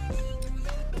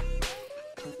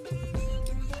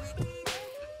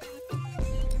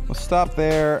 We'll stop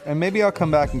there, and maybe I'll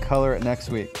come back and color it next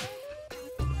week.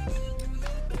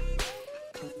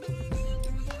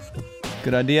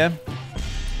 Good idea?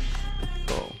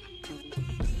 Cool.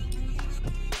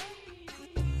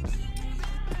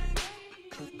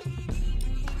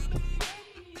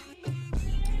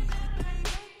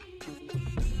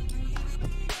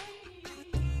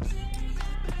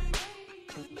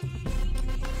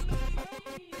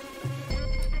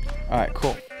 All right,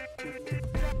 cool.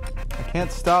 I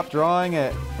can't stop drawing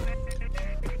it.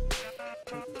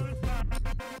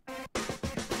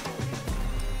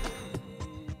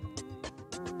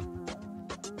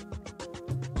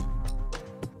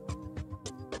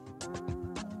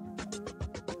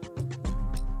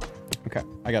 Okay,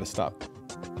 I gotta stop.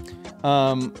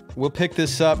 We'll pick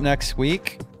this up next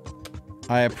week.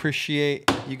 I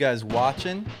appreciate you guys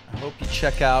watching. I hope you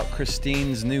check out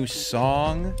Christine's new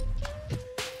song.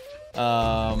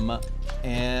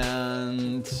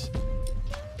 And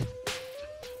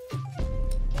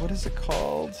what is it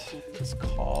called? It's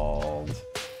called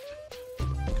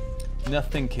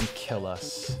Nothing Can Kill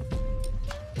Us.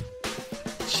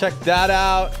 Check that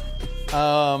out.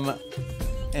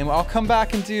 And I'll come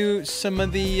back and do some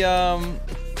of the,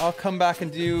 I'll come back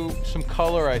and do some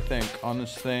color, I think, on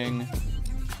this thing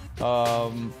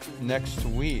next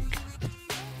week.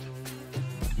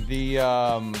 The,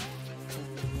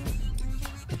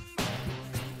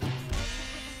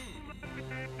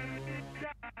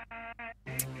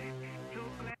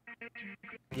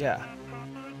 yeah.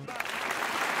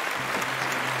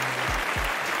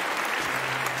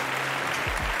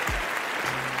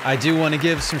 I do want to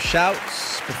give some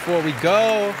shouts before we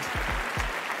go.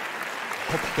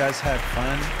 Hope you guys had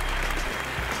fun.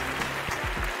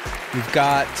 We've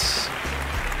got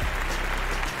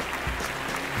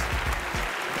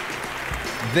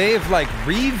they've like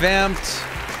revamped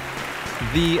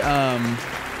the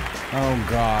oh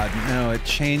god, no, it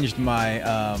changed my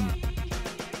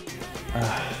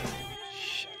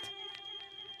shit.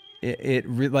 It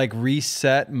like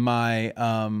reset my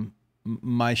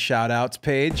my shout outs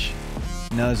page.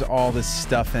 Now there's all this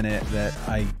stuff in it that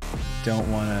I don't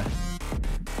want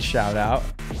to shout out,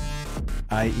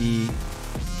 i.e.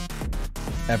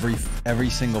 every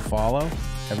single follow,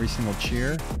 every single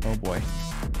cheer. Oh boy,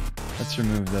 let's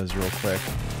remove those real quick.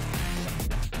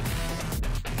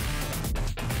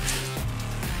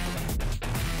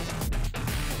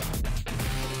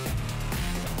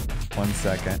 One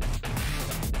second.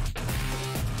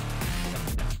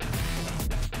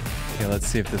 Okay, let's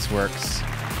see if this works.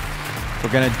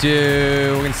 We're gonna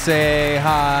say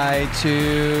hi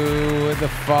to the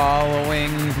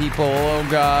following people. Oh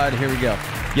God, here we go.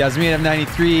 Yasmin of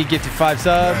 93 gifted 5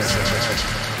 subs.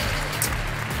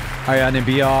 Ariana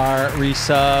BR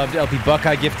resubbed. LP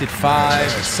Buckeye gifted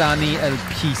 5. Sani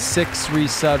LP 6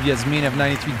 resubbed. Yasmin of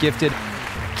 93 gifted.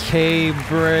 K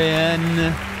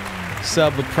Brian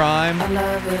sub with Prime. I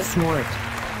love it. Smart.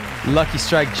 Lucky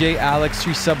Strike J Alex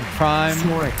resub with Prime.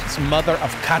 Smart. Mother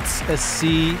of Katz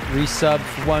SC resub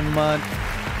for 1 month.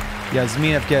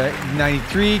 Yasmin of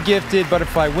 93 gifted.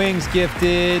 Butterfly Wings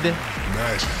gifted.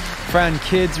 Nice. Fran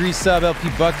Kids resub. LP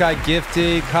Buckeye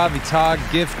gifted. Kavi Tog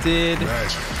gifted.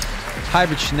 Nice.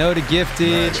 Hybrid Shinoda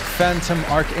gifted. Nice. Phantom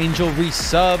Archangel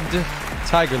resubbed.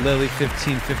 Tiger Lily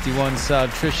 1551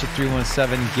 sub. Trisha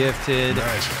 317 gifted.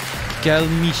 Nice. Gal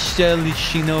Michelle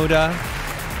Shinoda.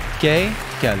 Gay?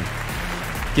 Gal.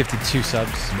 Gifted 2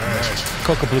 subs. Nice.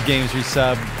 Coca Blue Games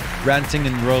resub. Ranting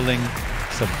and Rolling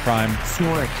sub Prime.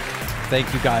 Smart.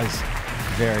 Thank you guys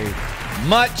very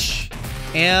much.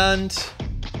 And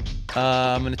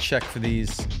I'm gonna check for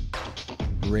these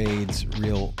raids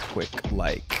real quick,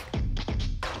 like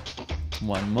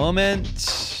 1 moment.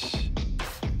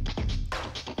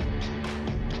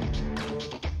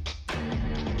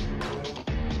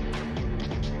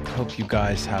 Hope you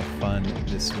guys have fun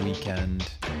this weekend.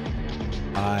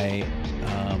 I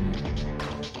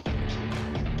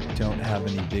don't have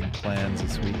any big plans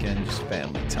this weekend, just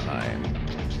family time.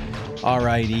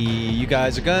 Alrighty, you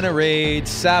guys are gonna raid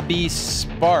Sabi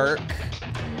Spark,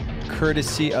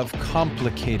 courtesy of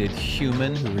Complicated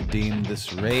Human, who redeemed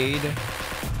this raid.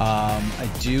 I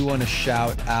do want to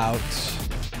shout out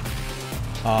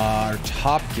our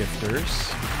top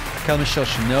gifters. Kel Michelle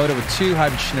Shinoda with 2,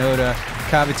 Hybrid Shinoda,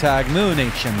 Kavitag, Moon,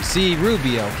 HMZ,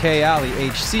 Rubio, K, Ali,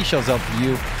 H, Seashells,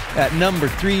 LPU. At number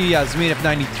 3, Yasmin of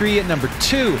 93. At number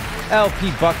 2,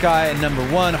 LP Buckeye. At number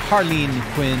 1, Harleen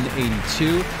Quinn,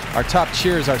 82. Our top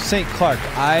cheers are St. Clark,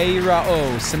 Ira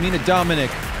O, Samina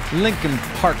Dominic, Lincoln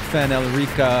Park Fan,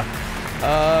 Elrica,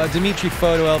 Dimitri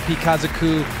Photo, LP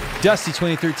Kazaku, Dusty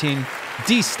 2013,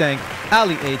 D Stank,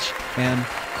 Ali H, and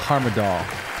Karmadol.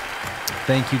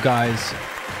 Thank you guys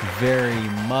very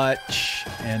much.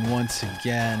 And once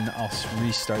again, I'll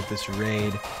restart this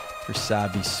raid for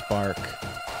Sabi Spark.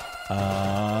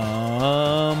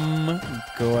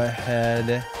 Go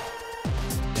ahead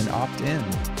and opt in.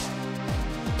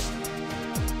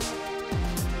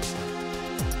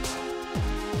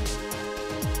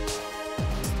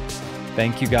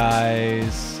 Thank you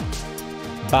guys.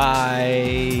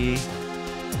 Bye.